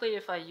 currently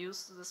if I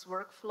use this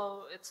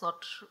workflow, it's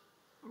not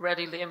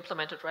readily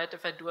implemented, right?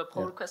 If I do a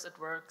pull request, it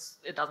works.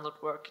 It does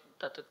not work,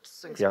 that it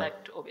syncs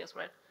back to OBS,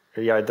 right?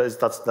 Yeah, it does,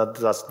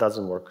 that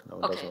doesn't work. No,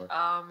 it doesn't work.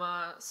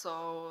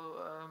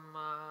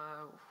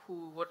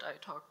 Who would I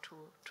talk to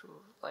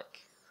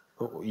like...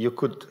 You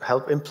could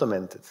help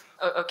implement it.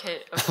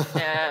 Okay.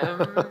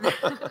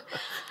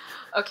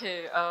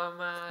 Okay.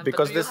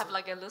 Because but do you have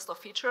like a list of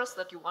features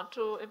that you want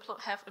to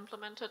have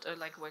implemented, or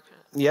like what?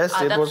 Yes,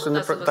 it was in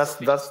that's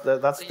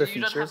the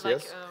features.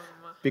 Like, yes,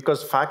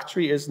 because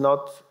factory is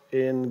not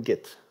in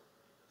Git,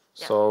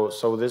 so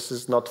this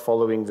is not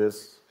following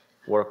this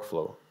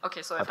workflow.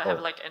 Okay, so if I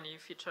have like any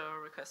feature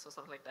request or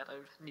something like that, I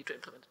need to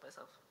implement it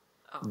myself.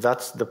 Oh.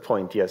 That's the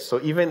point, yes. So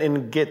even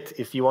in Git,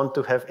 if you want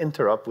to have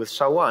interop with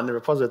SHA-1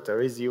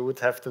 repositories, you would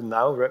have to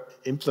now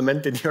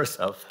implement it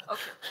yourself.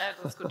 Okay,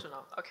 that's good to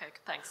know. Okay,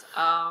 thanks.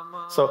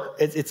 So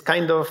it's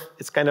kind of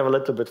a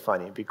little bit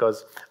funny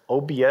because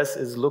OBS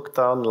is looked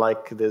on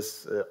like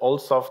this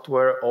old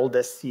software, old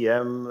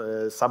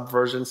SCM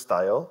subversion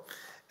style,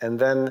 and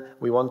then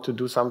we want to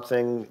do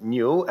something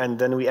new, and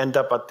then we end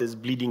up at this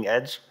bleeding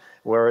edge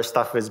where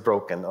stuff is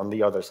broken on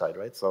the other side,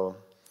 right? So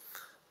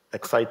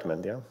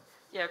excitement, yeah.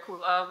 Yeah,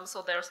 cool.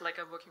 So there's like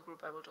a working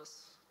group. I will just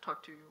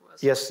talk to you.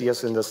 Yes,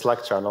 in the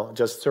Slack channel.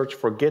 Just search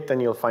for Git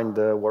and you'll find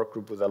the work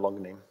group with a long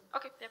name.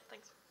 Okay, yeah,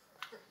 thanks.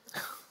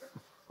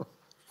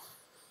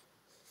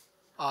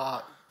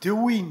 Do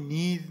we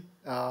need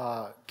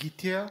Git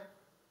here?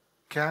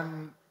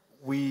 Can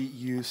we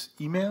use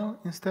email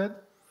instead?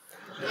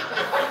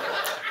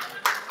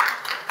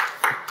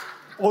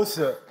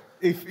 Also,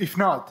 if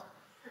not,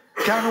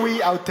 can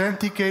we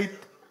authenticate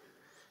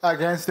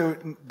against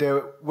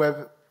the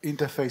web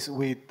interface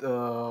with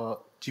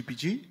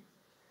GPG?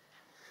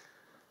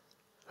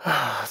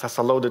 That's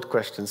a loaded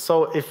question.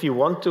 So if you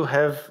want to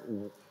have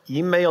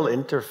email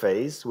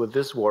interface with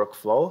this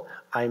workflow,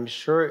 I'm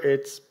sure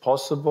it's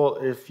possible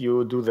if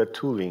you do the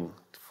tooling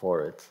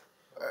for it.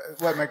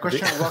 Well, my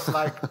question was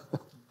like,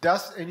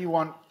 does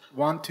anyone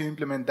want to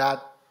implement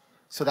that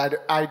so that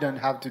I don't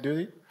have to do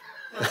it?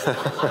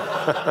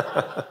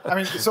 I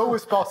mean, it's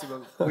always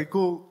possible. We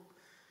could,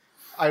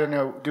 I don't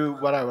know, do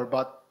whatever,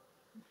 but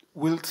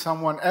will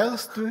someone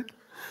else do it?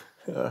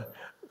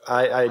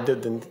 I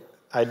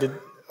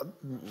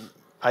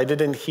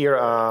didn't hear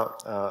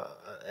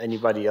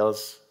anybody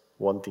else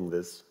wanting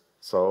this.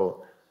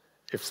 So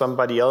if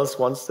somebody else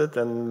wants it,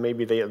 then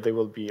maybe they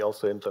will be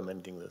also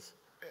implementing this.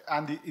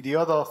 And the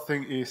other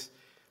thing is,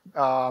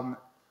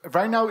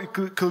 right now it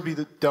could be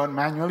done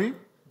manually,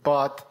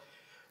 but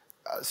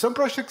some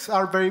projects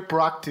are very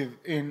proactive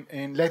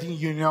in letting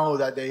you know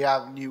that they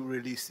have new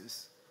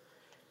releases.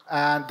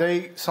 And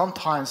they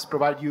sometimes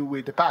provide you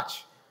with a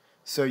patch,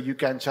 so you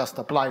can just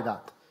apply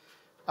that.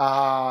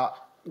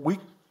 We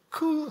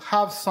could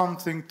have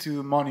something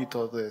to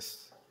monitor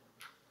this.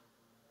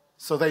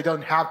 so they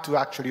don't have to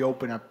actually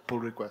open a pull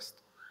request.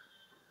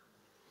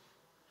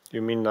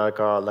 You mean like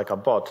a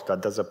bot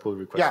that does a pull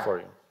request for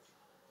you?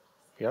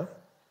 Yeah?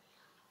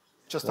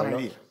 Just Why an not?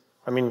 idea.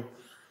 I mean,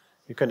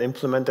 you can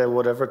implement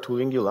whatever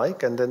tooling you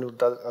like, and then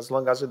as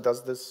long as it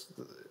does this,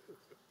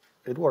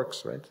 it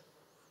works, right?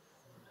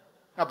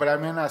 Yeah, but I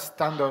mean a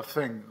standard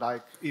thing.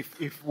 Like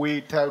if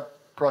we tell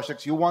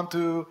projects you want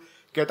to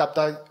get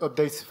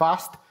updates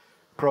fast,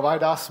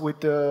 provide us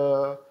with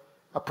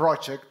a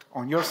project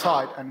on your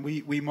side, and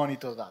we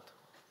monitor that,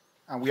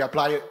 and we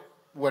apply it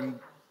when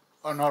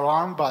on our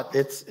own. But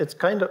It's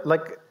kind of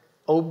like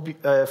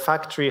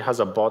Factory has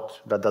a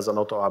bot that does an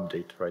auto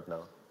update right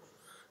now,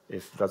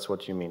 if that's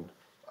what you mean.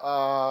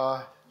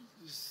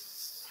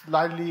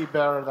 Slightly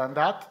better than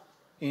that,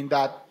 in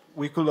that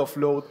we could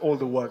offload all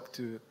the work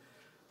to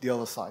the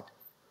other side.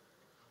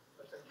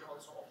 But then you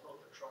also offload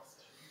the trust.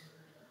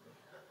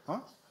 Huh?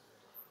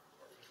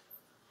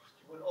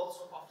 You would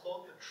also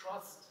offload the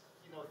trust.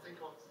 You know, think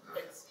of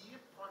XE,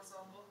 for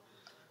example.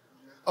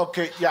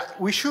 Okay, yeah,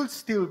 we should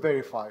still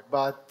verify,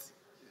 but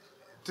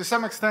to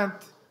some extent,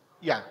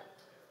 yeah.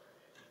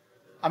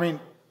 I mean,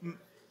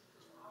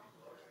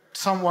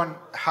 someone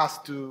has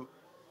to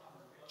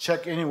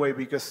check anyway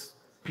because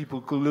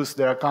people could lose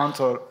their account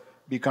or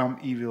become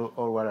evil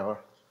or whatever.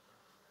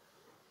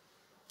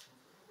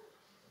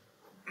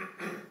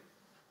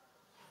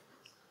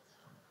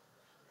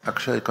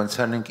 Actually,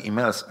 concerning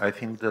emails, I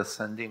think the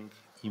sending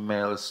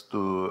emails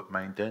to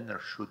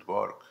maintainers should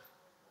work.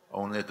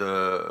 Only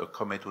the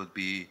commit would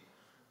be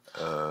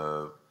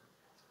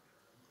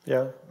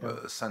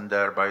sent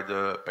there by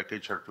the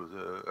packager to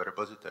the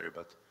repository,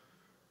 but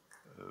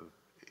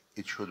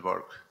it should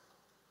work.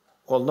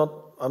 Well,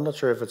 I'm not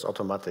sure if it's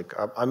automatic.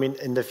 I mean,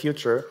 in the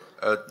future,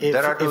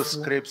 there are those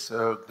scripts,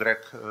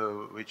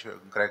 which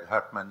Greg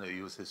Hartman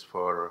uses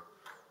for.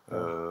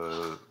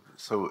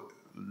 So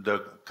the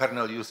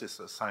kernel uses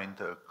assigned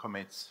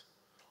commits.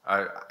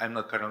 I'm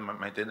not kernel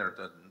maintainer.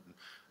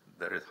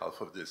 There is half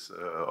of this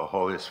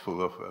hall is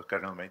full of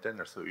kernel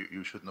maintainers, so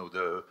you should know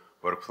the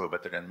workflow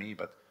better than me,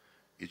 but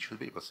it should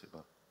be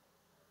possible.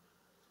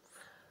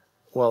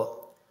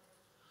 Well,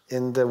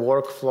 in the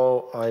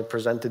workflow I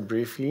presented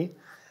briefly,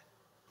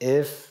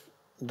 if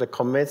the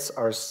commits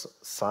are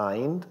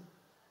signed,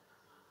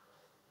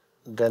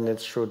 then it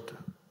should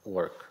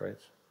work,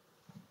 right?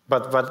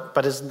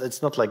 But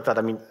it's not like that.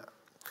 I mean,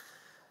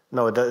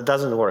 no, it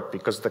doesn't work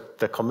because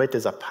the commit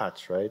is a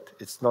patch, right?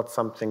 It's not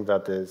something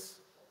that is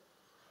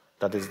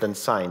then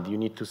signed. You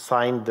need to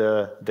sign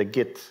the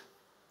Git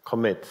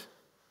commit,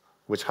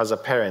 which has a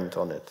parent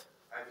on it.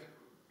 I think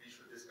we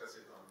should discuss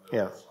it on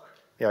the slide.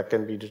 Yeah, it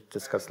can be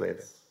discussed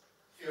later.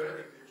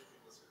 Theoretically, it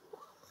should be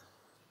possible.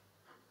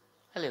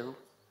 Hello.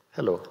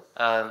 Hello.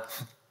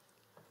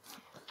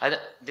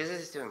 This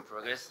is still in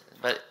progress,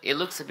 but it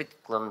looks a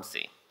bit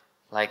clumsy.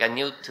 Like a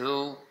new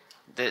tool,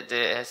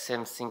 the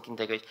SM sync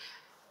integration.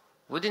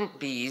 Wouldn't it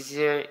be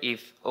easier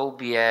if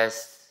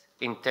OBS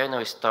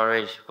internal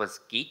storage was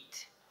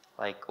Git?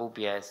 Like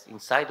OBS,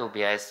 inside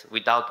OBS,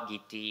 without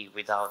Git,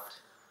 without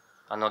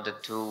another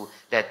tool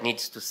that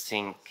needs to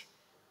sync?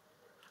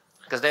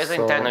 Because there's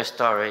internal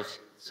storage,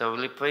 so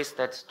we'll replace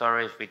that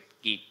storage with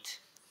Git.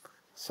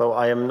 So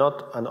I am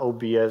not an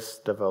OBS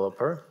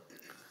developer,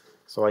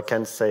 so I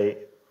can't say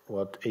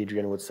what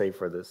Adrian would say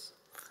for this.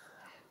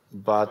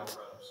 But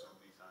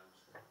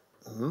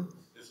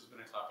This has been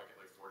a topic at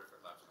like 4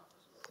 different labs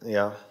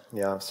conferences.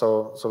 yeah.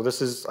 So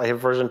this is, I have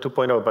version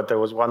 2.0, but there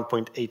was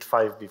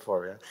 1.85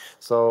 before. Yeah.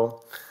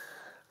 So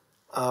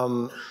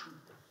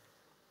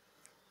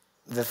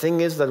the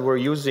thing is that we're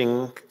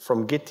using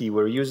from Git,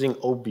 we're using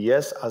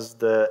OBS as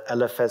the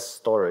LFS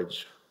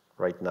storage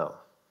right now.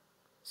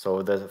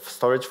 So the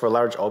storage for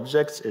large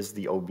objects is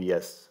the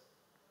OBS,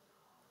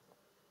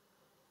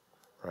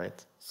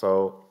 right?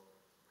 So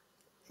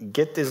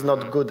Git is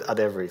not good at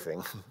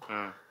everything.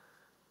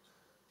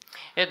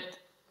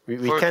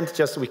 We can't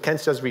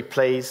just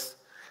replace.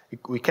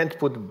 We can't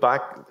put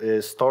back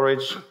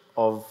storage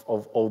of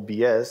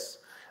OBS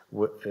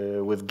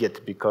with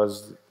Git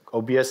because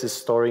OBS is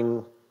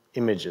storing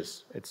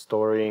images. It's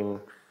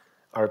storing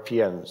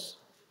RPMs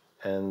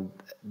and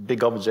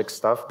big object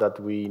stuff that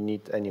we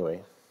need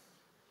anyway.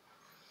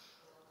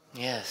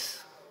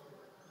 Yes.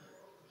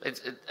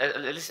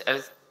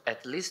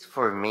 At least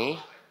for me,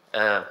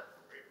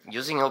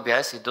 using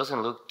OBS, it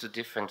doesn't look too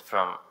different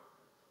from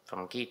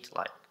Git.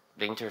 Like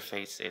the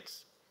interface,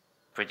 it's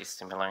pretty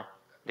similar.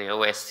 The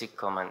OSC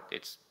command,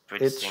 it's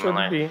pretty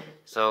similar. Should be.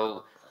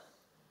 So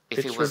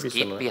if it was Git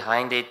similar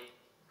behind it,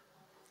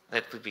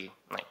 that would be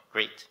like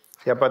great.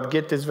 Yeah, but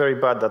Git is very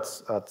bad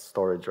at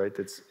storage, right?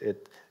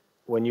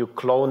 When you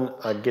clone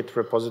a Git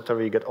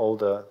repository, you get all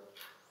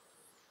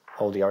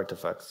the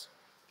artifacts.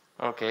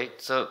 Okay,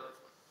 so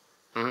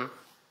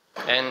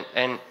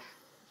and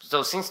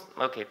so since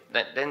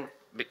then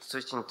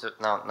switching to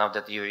now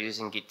that you're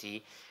using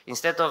Git,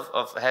 instead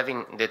of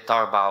having the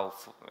tarball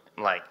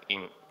like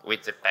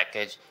with the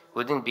package,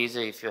 wouldn't it be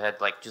easier if you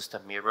had like just a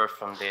mirror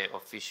from the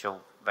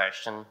official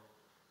version,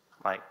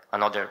 like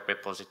another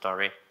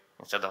repository,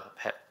 Instead of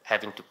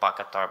having to pack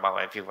a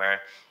tarball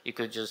everywhere, you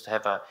could just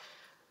have a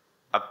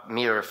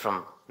mirror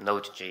from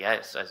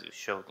Node.js, as you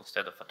showed,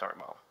 instead of a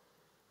tarball.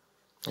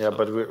 Yeah, so,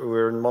 but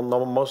we're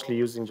mostly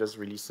using just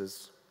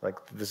releases. Like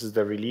this is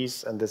the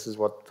release, and this is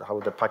how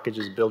the package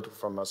is built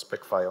from a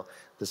spec file.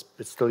 It's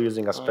still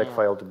using a spec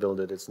file to build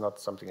it. It's not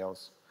something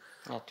else.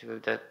 Yeah, true.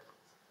 That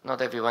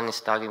not everyone is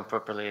tagging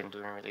properly and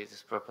doing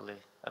releases properly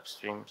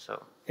upstream.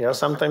 So yeah,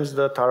 sometimes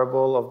the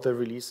tarball of the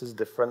release is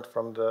different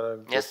from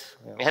the yes,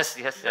 Git,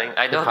 yes.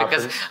 I know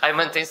because I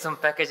maintain some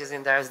packages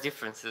and there's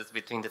differences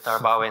between the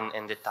tarball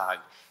and the tag,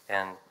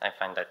 and I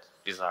find that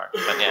bizarre.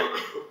 But yeah,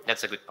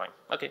 that's a good point.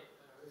 Okay.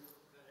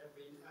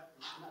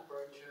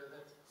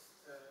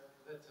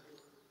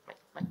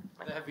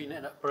 There have been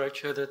an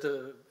approach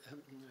that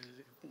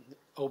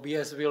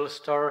OBS will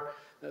store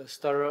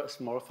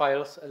small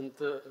files and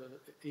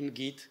in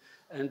Git,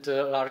 and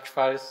large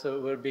files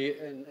will be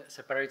in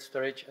separate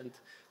storage, and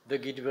the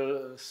Git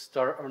will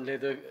store only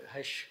the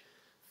hash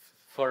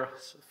for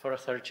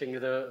searching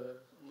the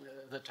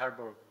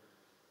tarball.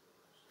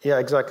 Yeah,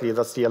 exactly.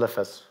 That's the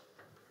LFS.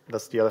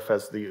 That's the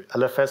LFS. The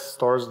LFS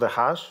stores the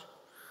hash,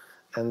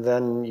 and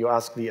then you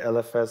ask the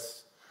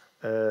LFS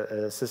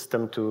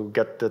system to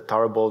get the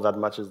tarball that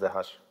matches the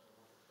hash.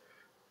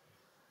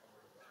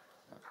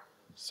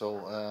 So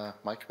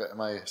my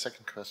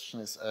second question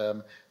is,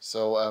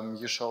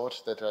 you showed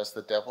that there's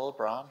the devel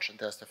branch and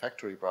there's the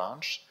factory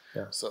branch.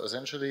 Yeah. So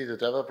essentially the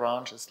devel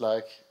branch is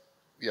like,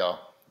 yeah,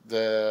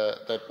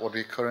 that what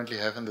we currently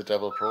have in the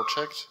devel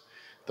project.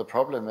 The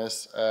problem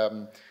is,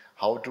 how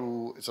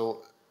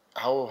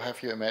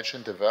have you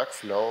imagined the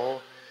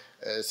workflow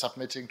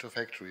submitting to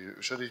factory?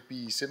 Should it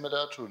be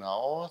similar to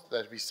now,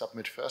 that we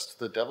submit first to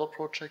the devel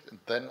project and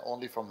then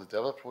only from the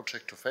devel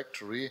project to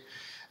factory?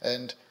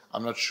 And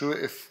I'm not sure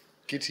if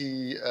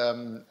Gitty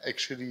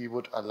actually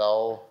would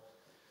allow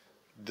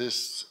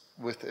this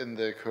within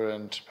the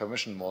current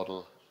permission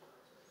model.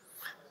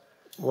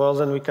 Well,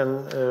 then we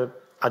can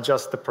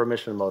adjust the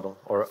permission model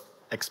or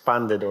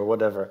expand it or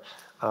whatever.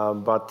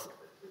 But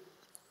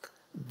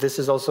this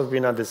has also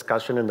been a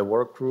discussion in the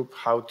work group,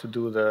 how to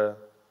do the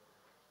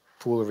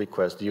pull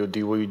request.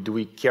 Do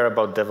we care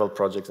about devel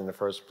projects in the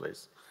first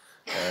place?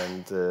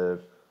 And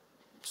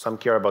some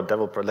care about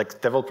devel projects.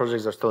 Like devel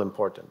projects are still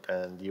important,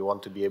 and you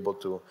want to be able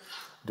to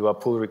do a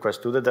pull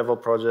request to the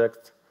devel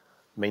project,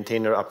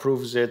 maintainer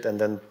approves it, and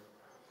then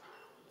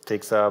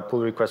takes a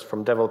pull request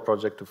from devel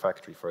project to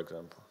factory, for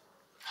example.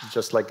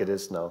 Just like it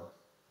is now.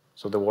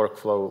 So the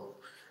workflow,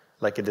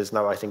 like it is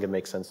now, I think it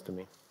makes sense to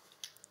me.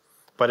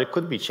 But it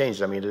could be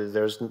changed. I mean,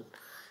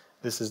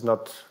 this is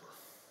not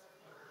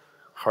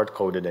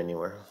hard-coded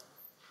anywhere.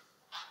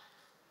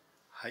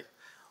 Hi.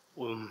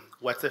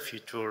 What's the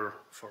future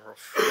for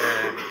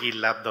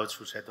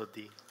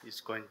GitLab.SUSE.d?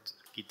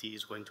 Gitty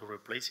is going to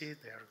replace it?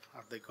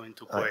 Are they going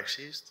to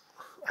coexist?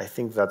 I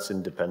think that's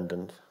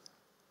independent.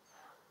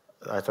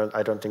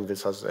 I don't think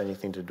this has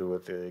anything to do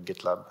with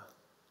GitLab.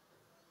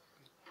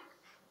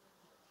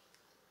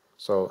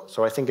 So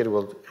I think it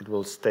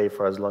will stay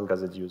for as long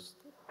as it's used.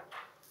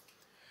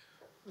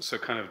 So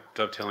kind of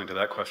dovetailing to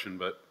that question,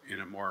 but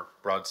in a more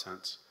broad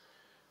sense,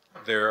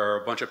 there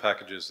are a bunch of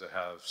packages that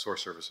have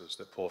source services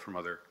that pull from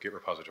other Git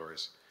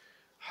repositories.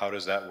 How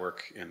does that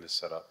work in this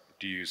setup?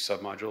 Do you use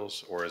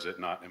submodules, or is it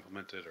not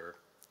implemented, or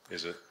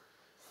is it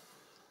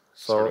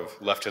sort of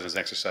left as an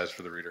exercise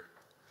for the reader?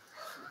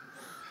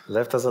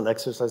 Left as an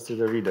exercise to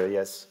the reader,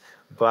 yes.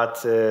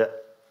 But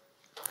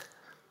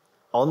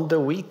on the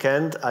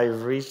weekend, I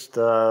reached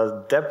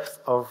the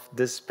depth of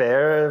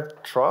despair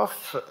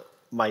trough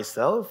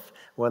myself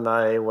when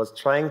I was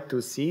trying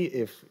to see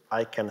if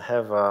I can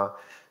have a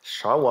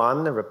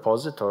SHA-1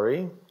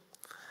 repository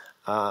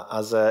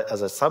as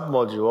a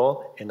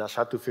submodule in a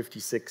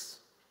SHA-256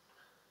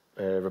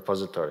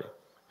 repository.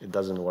 It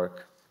doesn't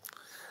work.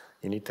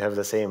 You need to have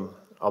the same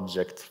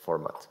object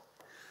format.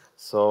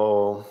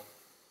 So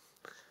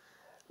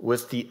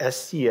with the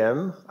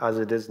SCM as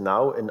it is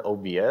now in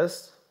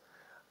OBS,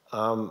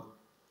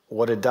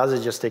 what it does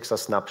is just takes a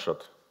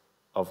snapshot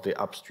of the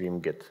upstream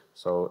Git.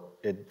 So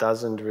it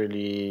doesn't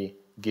really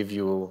give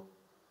you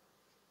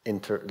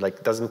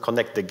doesn't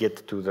connect the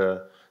Git to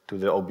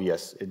the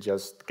OBS. It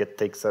just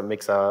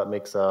makes a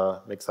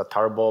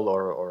tarball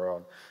or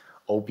an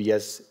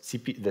OBS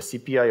the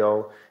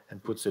CPIO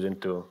and puts it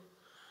into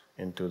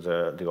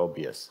the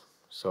OBS.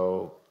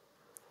 So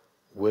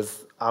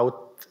with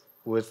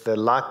the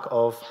lack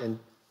of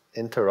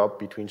interop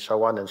between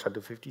SHA-1 and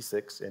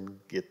SHA-256 in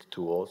Git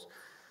tools,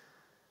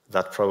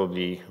 that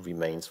probably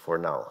remains for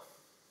now.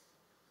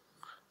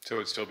 So it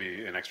would still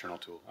be an external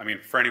tool. I mean,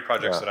 for any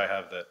projects that I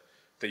have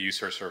that use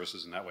source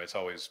services in that way, it's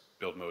always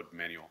build mode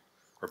manual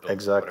or build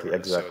exactly.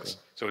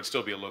 So it'd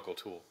still be a local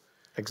tool.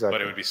 Exactly.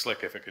 But it would be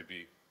slick if it could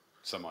be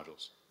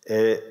submodules.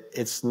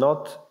 It's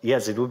not.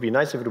 Yes, it would be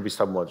nice if it would be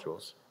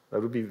submodules.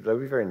 That would be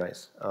very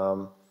nice.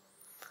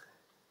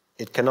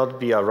 It cannot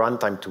be a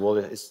runtime tool.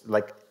 It's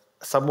like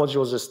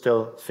submodules is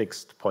still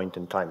fixed point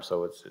in time,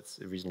 so it's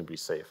reasonably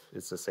safe.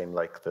 It's the same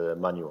like the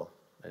manual,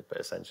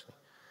 essentially.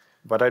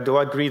 But I do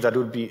agree that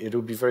it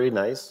would be very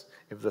nice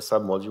if the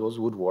submodules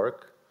would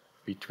work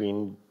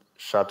between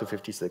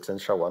SHA-256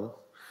 and SHA-1,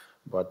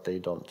 but they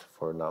don't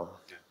for now.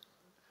 Yeah.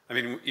 I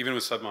mean, even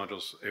with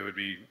submodules, it would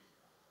be,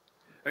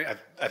 I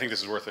think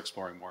this is worth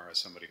exploring more as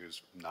somebody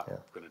who's not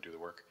going to do the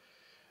work.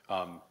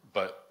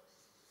 But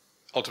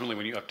ultimately,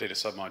 when you update a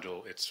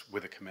submodule, it's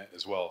with a commit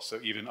as well. So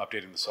even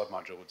updating the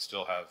submodule would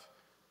still have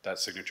that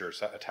signature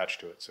attached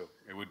to it. So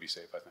it would be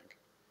safe, I think.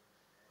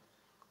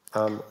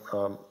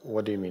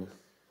 What do you mean?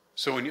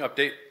 So when you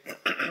update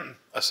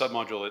a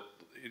submodule,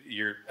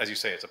 as you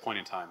say, it's a point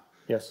in time.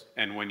 Yes.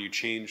 And when you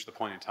change the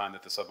point in time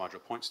that the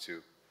submodule points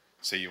to,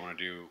 say you want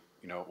to do,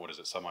 what is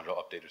it, submodule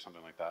update or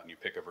something like that, and you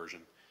pick a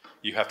version,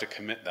 you have to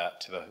commit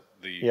that to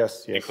the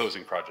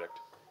enclosing project.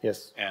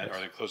 Yes. Or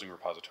the enclosing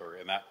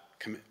repository, and that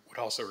commit would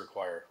also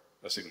require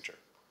a signature.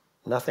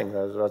 Nothing.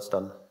 That's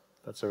done.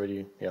 That's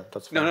already,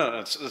 that's fine. No,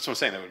 that's what I'm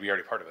saying. That would be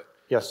already part of it.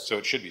 Yes. So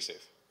it should be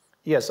safe.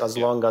 Yes, as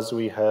long as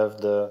we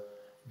have the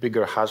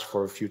bigger hash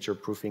for future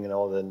proofing and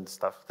all that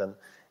stuff, then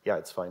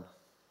it's fine.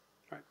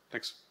 All right,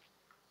 thanks.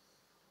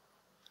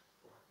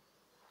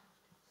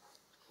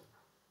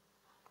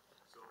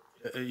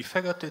 If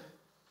I got it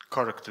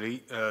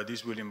correctly,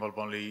 this will involve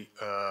only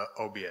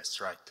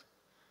OBS, right?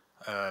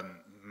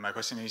 My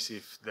question is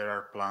if there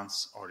are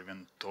plans or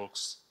even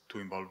talks to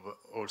involve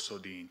also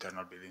the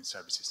internal building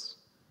services.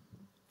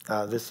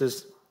 This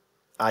is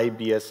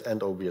IBS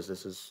and OBS.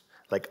 This is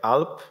like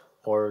ALP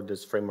or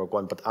this framework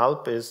one, but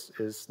ALP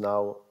is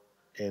now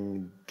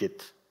in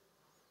Git,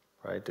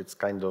 right? It's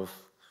kind of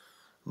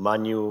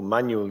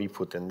manually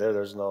put in there.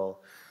 There's no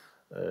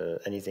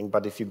anything.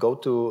 But if you go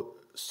to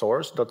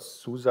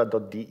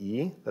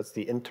source.susa.de, that's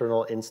the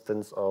internal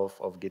instance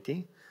of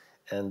Gitty,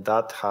 and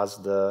that has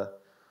the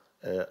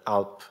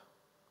ALP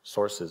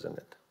sources in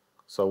it.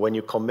 So when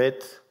you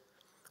commit,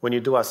 when you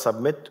do a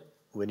submit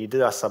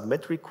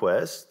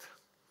request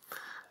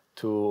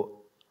to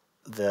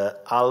the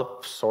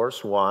ALP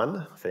source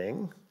one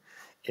thing,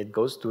 it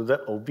goes to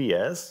the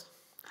OBS.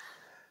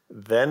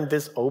 Then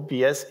this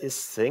OBS is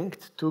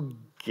synced to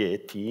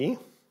Gitty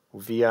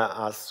via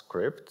a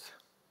script.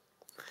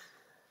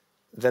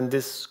 Then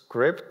this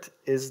script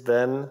is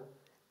then,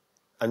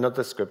 not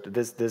the script,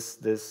 this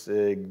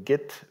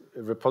Git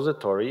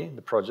repository,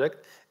 the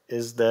project,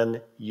 is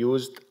then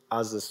used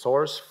as a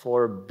source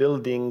for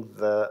building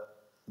the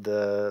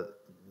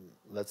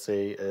let's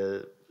say,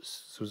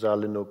 SUSE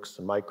Linux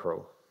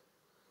micro.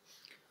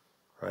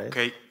 Right?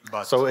 Okay,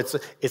 but so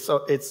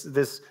it's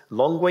this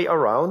long way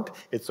around.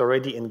 It's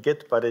already in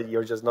Git, but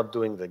you're just not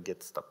doing the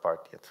Git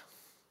part yet.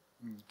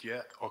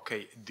 Yeah.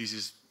 Okay. This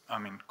is,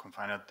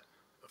 confined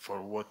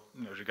for what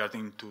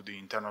regarding to the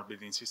internal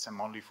building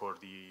system only for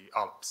the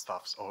ALP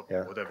stuffs or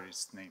whatever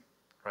its name,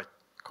 right?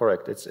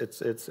 Correct. It's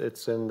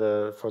in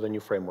for the new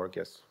framework.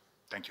 Yes.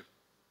 Thank you.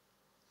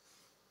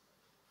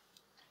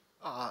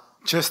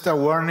 Just a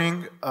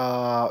warning.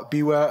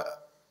 Beware.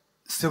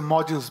 Some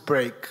modules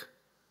break.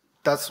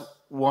 That's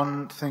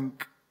one thing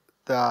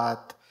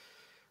that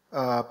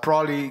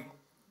probably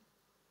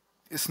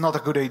it's not a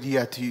good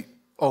idea to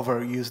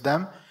overuse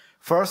them.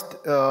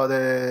 First,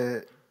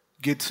 the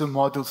Git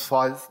submodules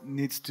files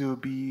needs to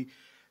be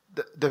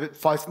the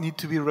files need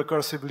to be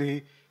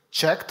recursively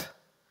checked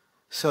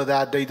so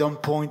that they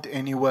don't point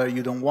anywhere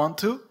you don't want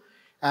to.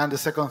 And the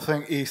second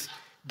thing is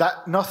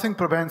that nothing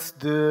prevents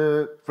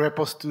the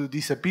repos to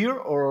disappear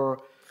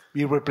or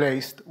be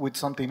replaced with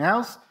something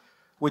else,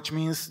 which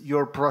means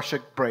your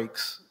project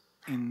breaks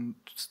in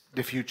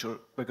the future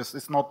because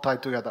it's not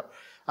tied together.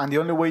 And the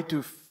only way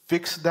to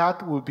fix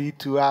that would be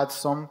to add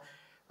some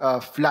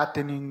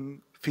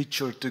flattening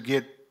feature to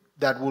Git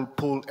that will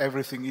pull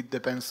everything it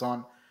depends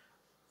on.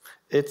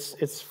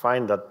 It's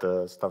fine that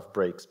the stuff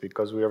breaks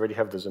because we already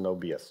have this in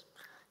OBS.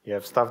 You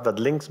have stuff that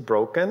links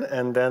broken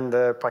and then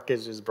the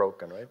package is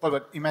broken, right? Well,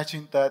 but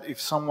imagine that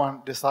if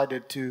someone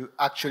decided to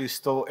actually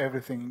store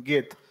everything in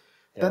Git,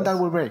 then that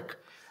will break.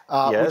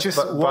 Which is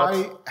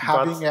why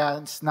having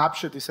a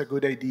snapshot is a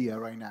good idea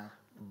right now.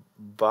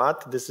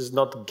 But this is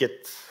not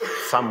Git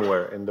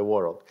somewhere in the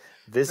world.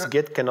 This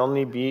Git can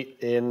only be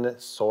in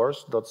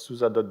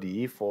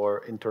source.susa.de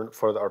for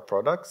our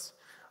products,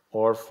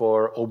 or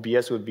for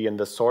OBS would be in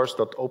the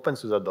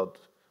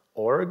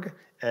source.opensusa.org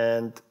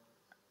and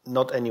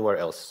not anywhere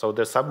else. So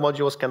the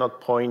submodules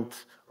cannot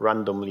point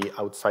randomly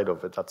outside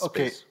of it, that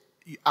space.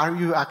 Okay, are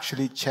you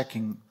actually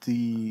checking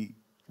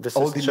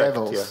all the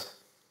levels? Yeah.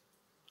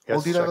 Yes,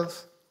 all the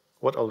levels?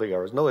 What all the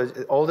errors? No,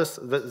 all the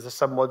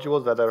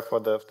submodules that are for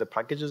the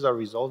packages are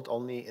resolved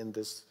only in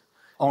this.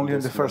 Only in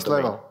the first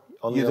level.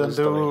 You don't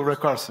do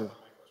recursive.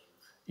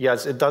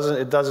 Yes, it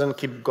doesn't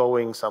keep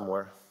going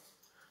somewhere.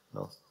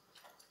 No.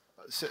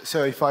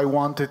 So if I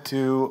wanted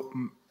to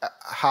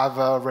have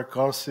a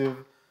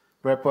recursive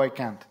repo, I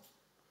can't.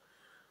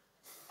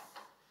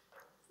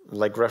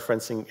 Like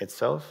referencing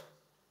itself?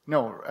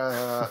 No.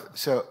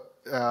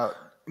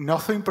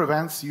 Nothing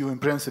prevents you, in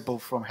principle,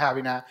 from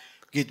having a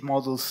Git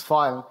modules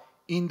file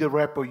in the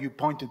repo you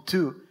pointed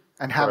to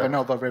and have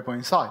another repo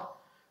inside.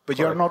 But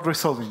you're not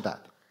resolving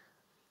that.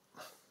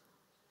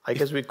 I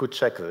guess we could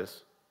check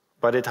this.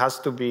 But it has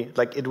to be,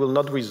 like, it will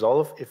not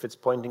resolve if it's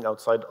pointing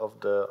outside of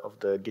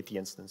the Gitty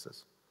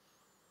instances.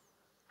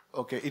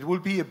 Okay, it will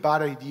be a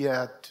bad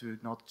idea to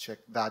not check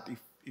that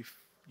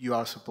if you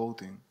are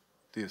supporting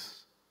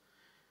this.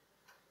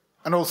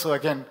 And also,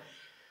 again,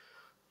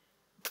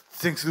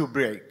 things do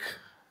break.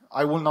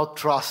 I will not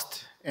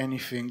trust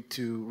anything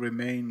to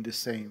remain the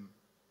same.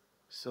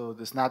 So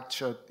the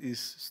snapshot is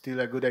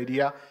still a good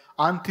idea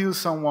until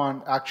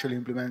someone actually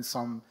implements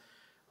some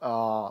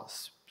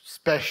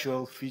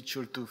special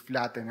feature to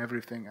flatten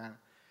everything. And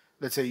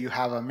let's say you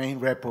have a main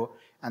repo,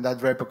 and that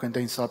repo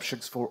contains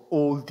objects for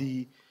all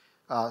the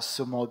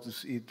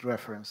submodus it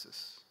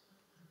references.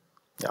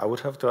 Yeah, I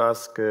would have to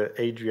ask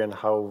Adrian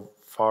how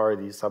far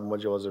the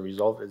submodules are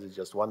resolved. Is it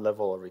just one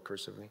level or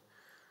recursively?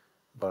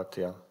 But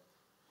yeah.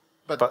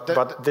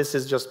 But this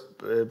is just,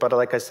 but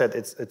like I said,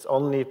 it's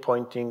only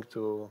pointing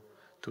to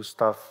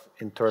stuff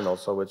internal,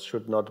 so it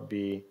should not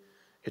be,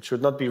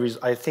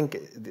 I think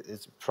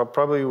it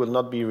probably will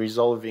not be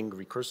resolving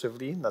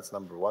recursively, that's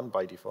number one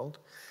by default.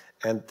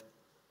 And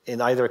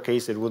in either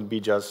case, it would be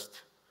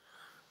just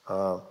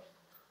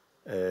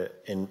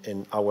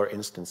in our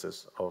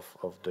instances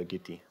of the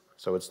Gitty.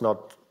 So it's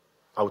not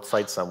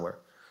outside somewhere.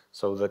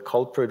 So the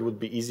culprit would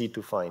be easy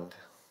to find.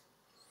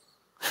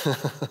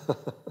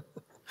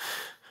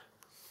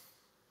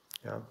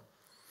 Yeah.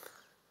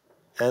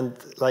 And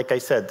like I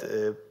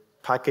said,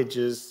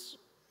 packages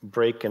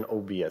break in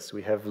OBS.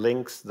 We have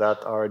links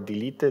that are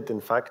deleted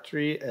in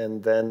factory,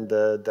 and then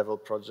the Devil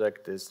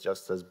project is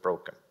just as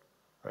broken,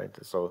 right?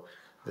 So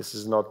this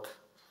is not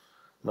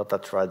a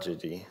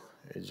tragedy.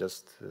 It's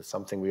just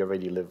something we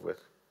already live with.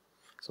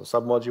 So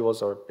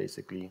submodules are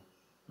basically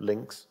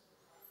links.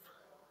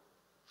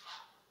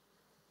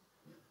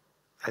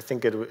 I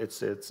think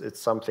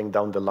it's something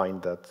down the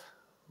line that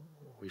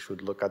we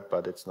should look at,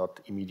 but it's not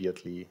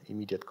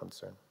immediate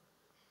concern.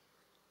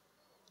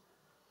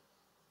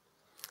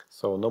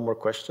 So no more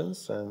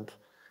questions, and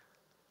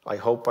I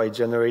hope I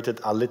generated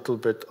a little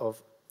bit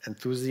of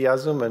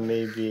enthusiasm, and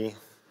maybe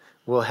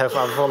we'll have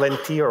a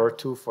volunteer or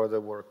two for the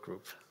work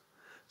group.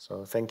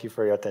 So thank you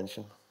for your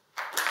attention.